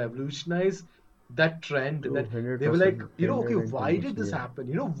sort of revolutionized that trend. True. That they were like, 100%. okay, why 110%. did this Yeah.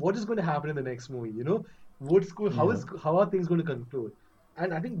 happen? What is going to happen in the next movie? Yeah. How are things going to conclude?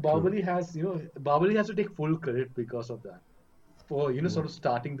 And I think True. Bahubali has to take full credit because of that for Yeah. sort of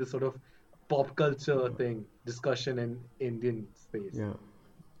starting this sort of pop culture Yeah. thing discussion in Indian space. Yeah.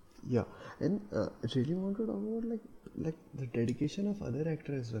 Yeah. And I really want to talk about like the dedication of other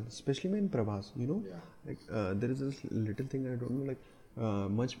actors as well, especially in Prabhas. Yeah. Like there is this little thing I don't know. Like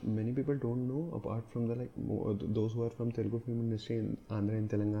much many people don't know apart from the like those who are from Telugu film industry in Andhra and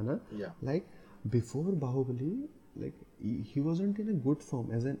Telangana. Yeah. Like before Bahubali, like he wasn't in a good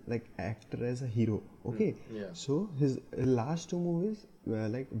form as an like actor as a hero. Hmm. Okay, Yeah. so his last two movies,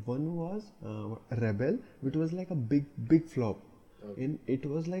 like one was Rebel, which was like a big flop, Okay. and it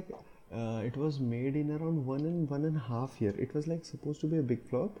was like it was made in around 1.5 year. It was like supposed to be a big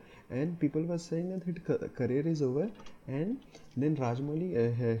flop, and people were saying that his career is over. And then Rajmouli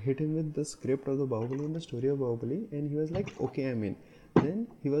hit him with the script of the Bahubali and the story of Bahubali, and he was like, "Okay, I'm in." Then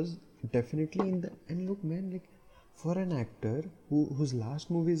he was definitely in the. And look, man, like for an actor whose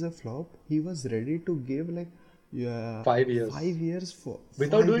last movie is a flop, he was ready to give like yeah, 5 years 5 years for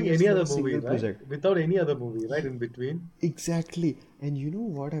without doing any a other movie, single right? project. Without any other movie, right? In between. Exactly. And you know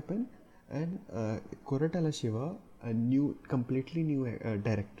what happened? And Koratala Shiva, a new, completely new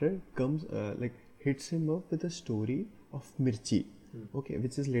director comes, like hits him up with a story of Mirchi, okay,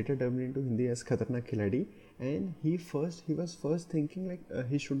 which is later dubbed into Hindi as Khatarnak Khiladi. And he was first thinking like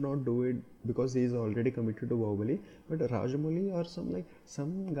he should not do it because he is already committed to Bahubali. But Rajamouli or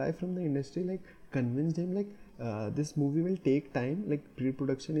some guy from the industry like convinced him like this movie will take time. Like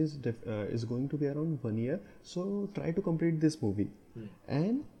pre-production is going to be around 1 year, so try to complete this movie.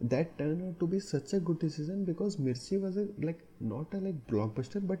 And that turned out to be such a good decision because Mirchi was a like not a like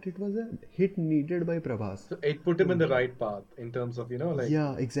blockbuster, but it was a hit needed by Prabhas. So it put him in the right path in terms of, like,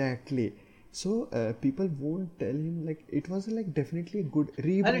 Yeah, exactly. So people won't tell him like it was like definitely a good and it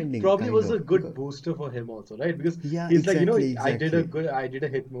rebranding probably kind was a of good because booster for him also, right? Because yeah, he's like, exactly. I did a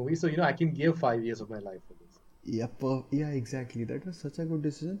hit movie, so I can give 5 years of my life for this. Yeah, yeah, exactly. That was such a good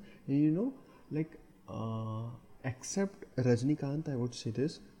decision. And like uh, except Rajnikant, I would say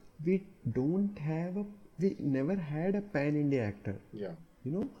this, we don't have a we never had a pan India actor, Yeah.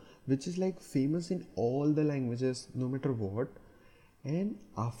 you know, which is like famous in all the languages, no matter what. And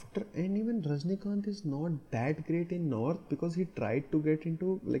even Rajnikant is not that great in North because he tried to get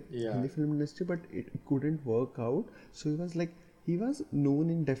into like Yeah. Hindi film industry, but it couldn't work out. So he was known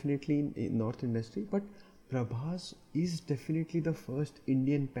in definitely in North industry, but Prabhas is definitely the first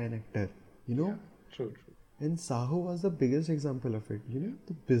Indian pan actor, you Yeah. know. True, true. And Sahu was the biggest example of it.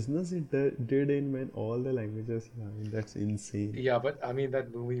 The business it did in man all the languages. Yeah, I mean, that's insane. Yeah, but I mean,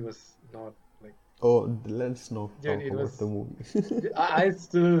 that movie was not like, Oh, let's not dude, talk it about the was. movie. I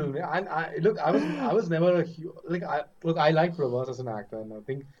still, and look, I was never a huge, like, I like Prabhas as an actor, and I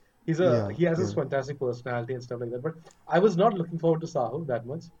think Yeah, he has this yeah. fantastic personality and stuff like that. But I was not looking forward to Sahu that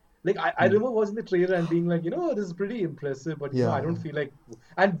much. Like, I Hmm. remember watching the trailer and being like, this is pretty impressive, but I Yeah. don't feel like,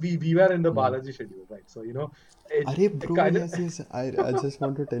 and we were in the Hmm. Balaji schedule, right? So Arey it bro, kind of, yes, yes. I just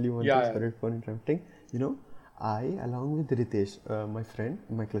want to tell you one thing. yeah, Sorry for interrupting. You know, I along with Ritesh, my friend,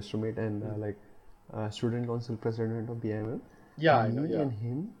 my clustermate, and like student council president of BIML, yeah, I know, me yeah, and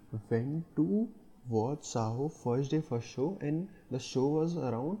him went to watch Saho first day first show, and the show was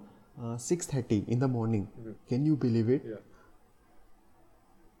around 6:30 in the morning. Mhm. Can you believe it? yeah.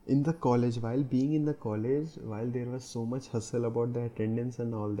 In the college, while being in the college, while there was so much hustle about the attendance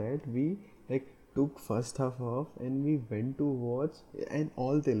and all that, we like took first half off and we went to watch and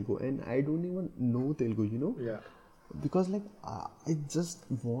all Telugu, and I don't even know Telugu, Yeah. because like I just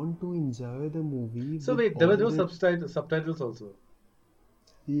want to enjoy the movie So with wait, there were all no the subtitles also.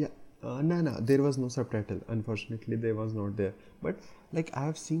 yeah. No, there was no subtitle. Unfortunately, there was not there. But like I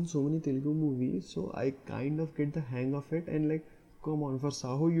have seen so many Telugu movies, so I kind of get the hang of it. And like, come on, for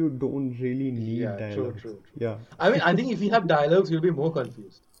Sahu, you don't really need Yeah, true, dialogues. true, true. Yeah, I mean, I think if you have dialogues, you'll be more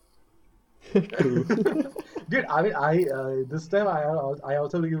confused. true. Dude, I mean, I this time I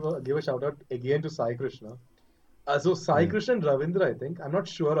also give a shout out again to Sai Krishna. So Sai Yeah. Krishna and Ravindra, I think I'm not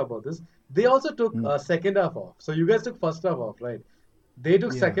sure about this. They also took Mm. second half off. So you guys took first half off, right? They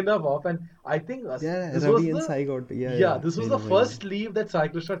took Yeah. second half off, and I think Yeah, this was Ravi and the Sai got. Yeah, yeah, yeah. this was I the know, I know. first leave that Sai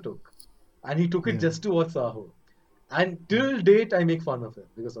Krishna took, and he took it Yeah. just to watch Saho. And till date, I make fun of him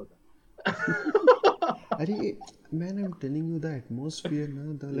because of that. Arey, man, I'm telling you, the atmosphere, na,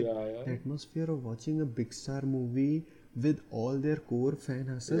 Yeah, yeah, the atmosphere of watching a big star movie with all their core fan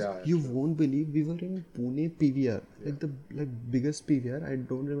houses, yeah, you true. won't believe we were in Pune PVR, Yeah. like the biggest PVR. I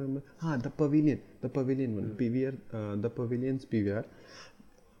don't remember. The pavilion one, PVR, the pavilion's PVR.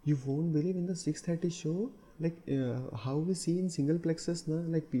 You won't believe in the 6:30 show, like how we see in single plexes now,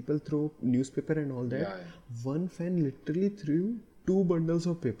 like people throw newspaper and all that. Yeah, yeah. One fan literally threw two bundles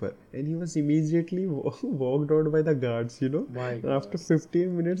of paper, and he was immediately walked out by the guards. My And after God.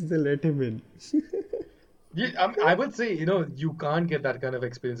 15 minutes, they let him in. Yeah, I would say, you can't get that kind of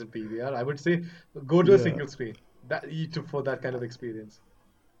experience in PVR. I would say go to a Yeah, single screen for that kind of experience.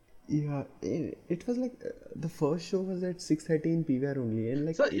 yeah. It was like the first show was at 6:30 in PVR only, and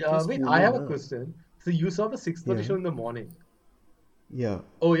like So, it was wait, I Pune, have a na. question. So you saw the 6:30 Yeah, show in the morning. yeah,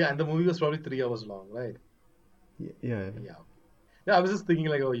 Oh yeah, and the movie was probably 3 hours long, right? yeah, yeah. Yeah. Yeah, I was just thinking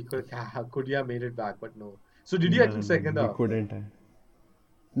like, oh, could you have made it back, but no. So did you No, attend no, second we half then? couldn't.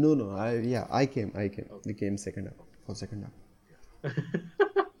 No. I came. Okay. We came second half for second half.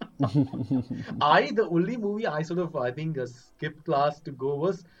 The only movie I sort of, I think, skipped class to go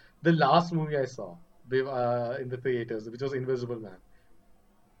was the last movie I saw in the theaters, which was Invisible Man.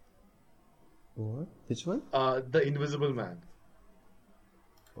 What? Which one? The Invisible Man.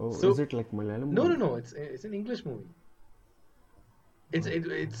 Oh, is So it like Malayalam no, no, movie? no, it's an English movie. It's I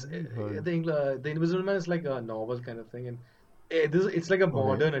haven't heard. the Invisible Man is like a novel kind of thing, and it's like a Okay.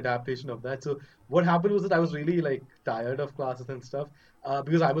 modern adaptation of that. So what happened was that I was really like tired of classes and stuff,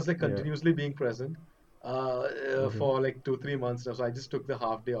 because I was like Yeah. continuously being present. Okay. for like 2 3 months now. So I just took the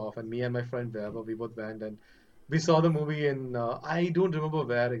half day off, and me and my friend Weber, we both went and we saw the movie in I don't remember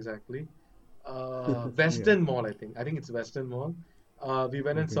where exactly. Yeah. Western Mall, I think. I think it's Western Mall. We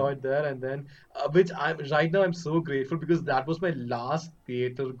went and Okay. saw it there, and then which I'm right now I'm so grateful because that was my last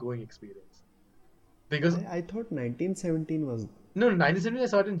theater going experience. Because I thought 1917 was. no, no, 1970 I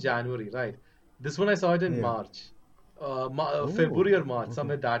saw it in January, right? This one I saw it in Yeah. March, Oh, February or March, okay.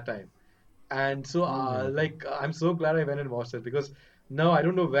 somewhere that time. And so, Okay, okay. like, I'm so glad I went and watched it because now I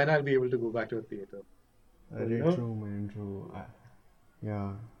don't know when I'll be able to go back to a theater. So, True, man, true.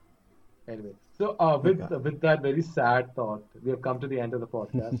 Yeah. anyway. So, Like, with that very sad thought, we have come to the end of the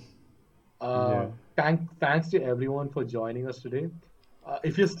podcast. yeah. Uh, thanks to everyone for joining us today.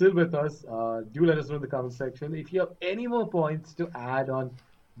 If you're still with us, do let us know in the comment section. If you have any more points to add on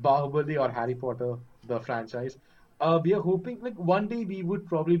Bahubali or Harry Potter, the franchise, we are hoping like one day we would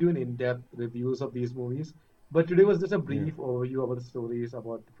probably do an in-depth reviews of these movies. But today was just a Yeah. brief overview about the stories,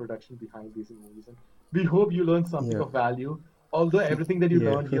 about the production behind these movies, and we hope you learned something Yeah. of value. Although everything that you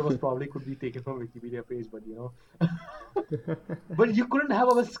Yeah. learned here was probably could be taken from Wikipedia page, but but you couldn't have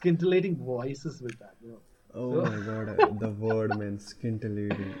our scintillating voices with that, Oh So, my God, the word, man,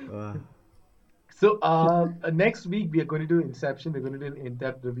 scintillating. next week we are going to do Inception. We're going to do an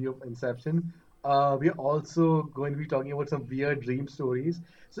in-depth review of Inception. We are also going to be talking about some weird dream stories.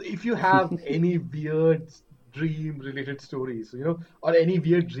 So if you have any weird dream-related stories, or any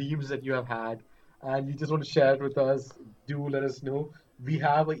weird dreams that you have had, and you just want to share it with us, do let us know. We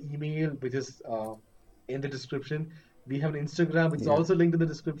have an email which is in the description. We have an Instagram which is Yeah. also linked in the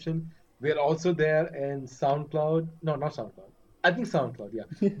description. We're also there in SoundCloud. No, not SoundCloud. I think SoundCloud, yeah.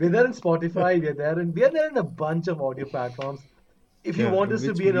 We're there in Spotify, we're there in a bunch of audio platforms. If you Yeah, want us to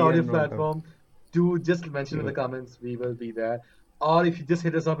which be an we are audio not of. platform, do just mention in Yeah. the comments. We will be there. Or if you just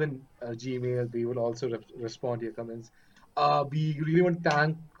hit us up in Gmail, we will also respond to your comments. We really want to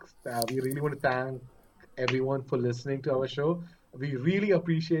thank. We really want to thank everyone for listening to our show. We really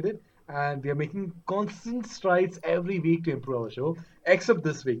appreciate it, and we are making constant strides every week to improve our show, except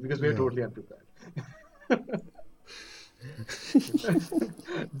this week because we are Yeah. totally unprepared.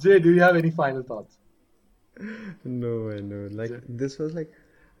 Jay, do you have any final thoughts? No, I know. Like Jay? this was like,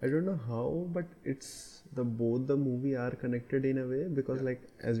 I don't know how, but it's the both the movie are connected in a way because Yeah, like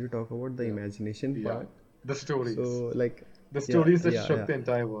as we talk about the yeah, imagination yeah. part, The stories, so like the yeah, stories that yeah, shook yeah, the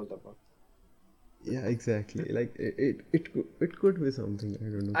entire world apart. yeah, exactly. Like it could be something. I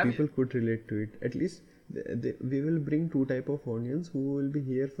don't know. I mean, People could relate to it. At least we will bring two type of audience who will be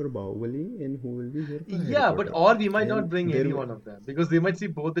here for Bahubali and who will be here for Harry yeah, but Potter. or we might not And bring there, any one of them because they might see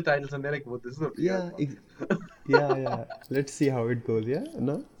both the titles and they're like, "Well, this is a weird yeah, one." yeah, yeah. Let's see how it goes. Yeah,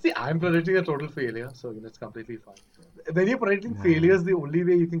 no, See, I'm predicting a total failure, so it's completely fine. When you're predicting nah. failures, the only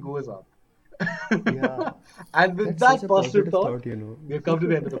way you can go is up. Yeah, And with that's such that a positive positive thought, thought. we've come to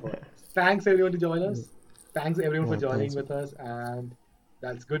the end of the podcast. Thanks everyone to join Yeah, us. Thanks everyone for yeah, joining thanks. with us, and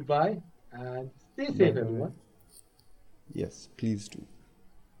that's goodbye. And stay Bye safe, bye. everyone. Yes, please do.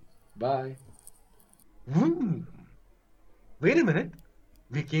 Bye. Vroom. Wait a minute.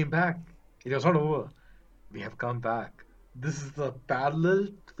 We came back. It was not over. We have come back. This is the parallel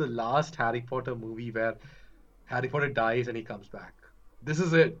to the last Harry Potter movie where Harry Potter dies and he comes back. This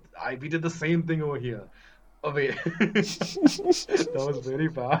is it. We did the same thing over here. Oh wait, that was very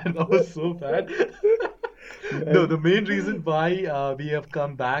bad. That was so bad. No, Man. the main reason why we have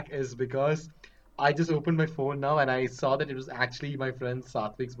come back is because I just opened my phone now and I saw that it was actually my friend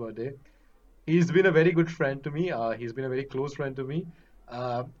Satvik's birthday. He's been a very good friend to me. He's been a very close friend to me.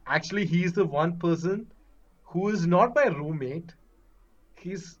 Actually, he's the one person who is not my roommate.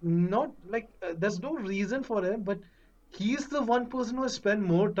 He's not like there's no reason for him, but he's the one person who has spent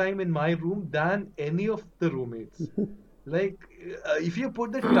more time in my room than any of the roommates. Like, if you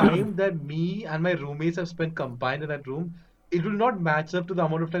put the time that me and my roommates have spent combined in that room, it will not match up to the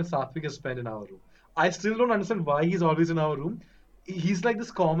amount of time Satvik has spent in our room. I still don't understand why he's always in our room. He's like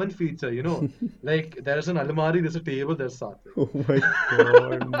this common feature. Like, there's an almari, there's a table, there's Satvik. Oh my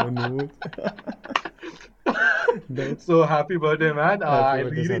God, Manoj. That's So happy birthday, man. happy I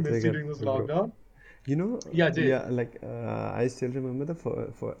birthday, really missed you Satvik, during this bro. lockdown. You know, Yeah, Jay. yeah, like I still remember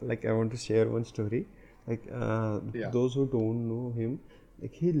for like I want to share one story. Like Yeah, those who don't know him,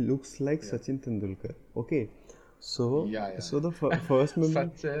 like he looks like yeah, Sachin Tendulkar. Okay, so yeah, so yeah, the yeah. first memory,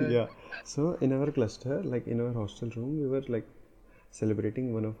 Such a yeah. So in our cluster, like in our hostel room, we were like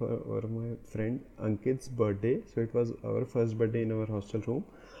celebrating one of my friend Ankit's birthday. So it was our first birthday in our hostel room.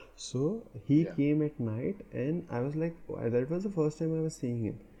 So he yeah. came at night, and I was like, that was the first time I was seeing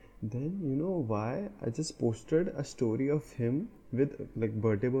him. Then you know why? I just posted a story of him with like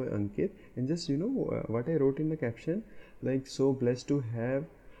birthday boy Ankit, and just what I wrote in the caption, like so blessed to have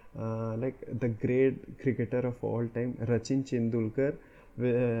like the great cricketer of all time, Rachin Tendulkar,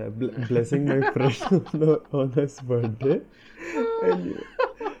 blessing my friend on his birthday, and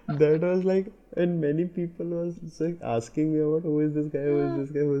that was like, and many people was like asking me about who is this guy, who is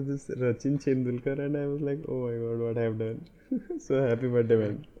this guy, who is this Rachin Tendulkar, and I was like, oh my god, what I have done. So happy birthday,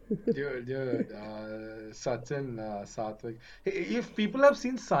 man. Sachin, Satvik. Hey, if people have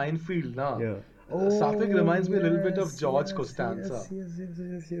seen Seinfeld, na, Yeah. Satvik Oh reminds me a little bit of yes, George yes, yes, Costanza. yes, yes,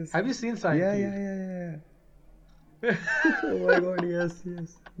 yes, yes. Have you seen Yeah, yeah, Seinfeld? yeah, yeah, yeah. Oh my god, yes,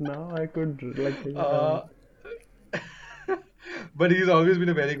 yes. Now I could like, yeah, Uh, but he's always been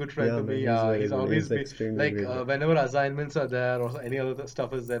a very good friend yeah, to man, me. he's very He's good. always He's been extremely like great guy. whenever assignments are there or any other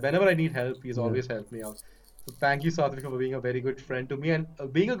stuff is there, whenever I need help, he's Yeah. always helped me out. So thank you, Satvik, for being a very good friend to me and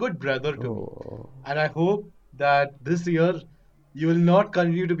being a good brother to me. Oh, And I hope that this year you will not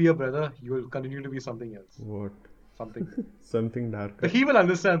continue to be a brother, you will continue to be something else. what? Something. Something darker. He will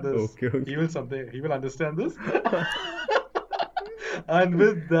understand this. Okay, He okay. will someday. He will understand this. And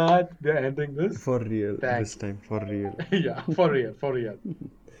with that, we are ending this. For real, this Thank you. time, for real. Yeah, for real, for real.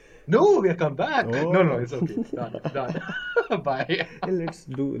 No, we have come back. No, no, Oh. it's okay. Done, done. Bye. Hey, let's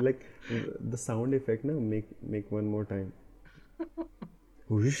do like the sound effect now. Make one more time.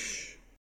 Whoosh.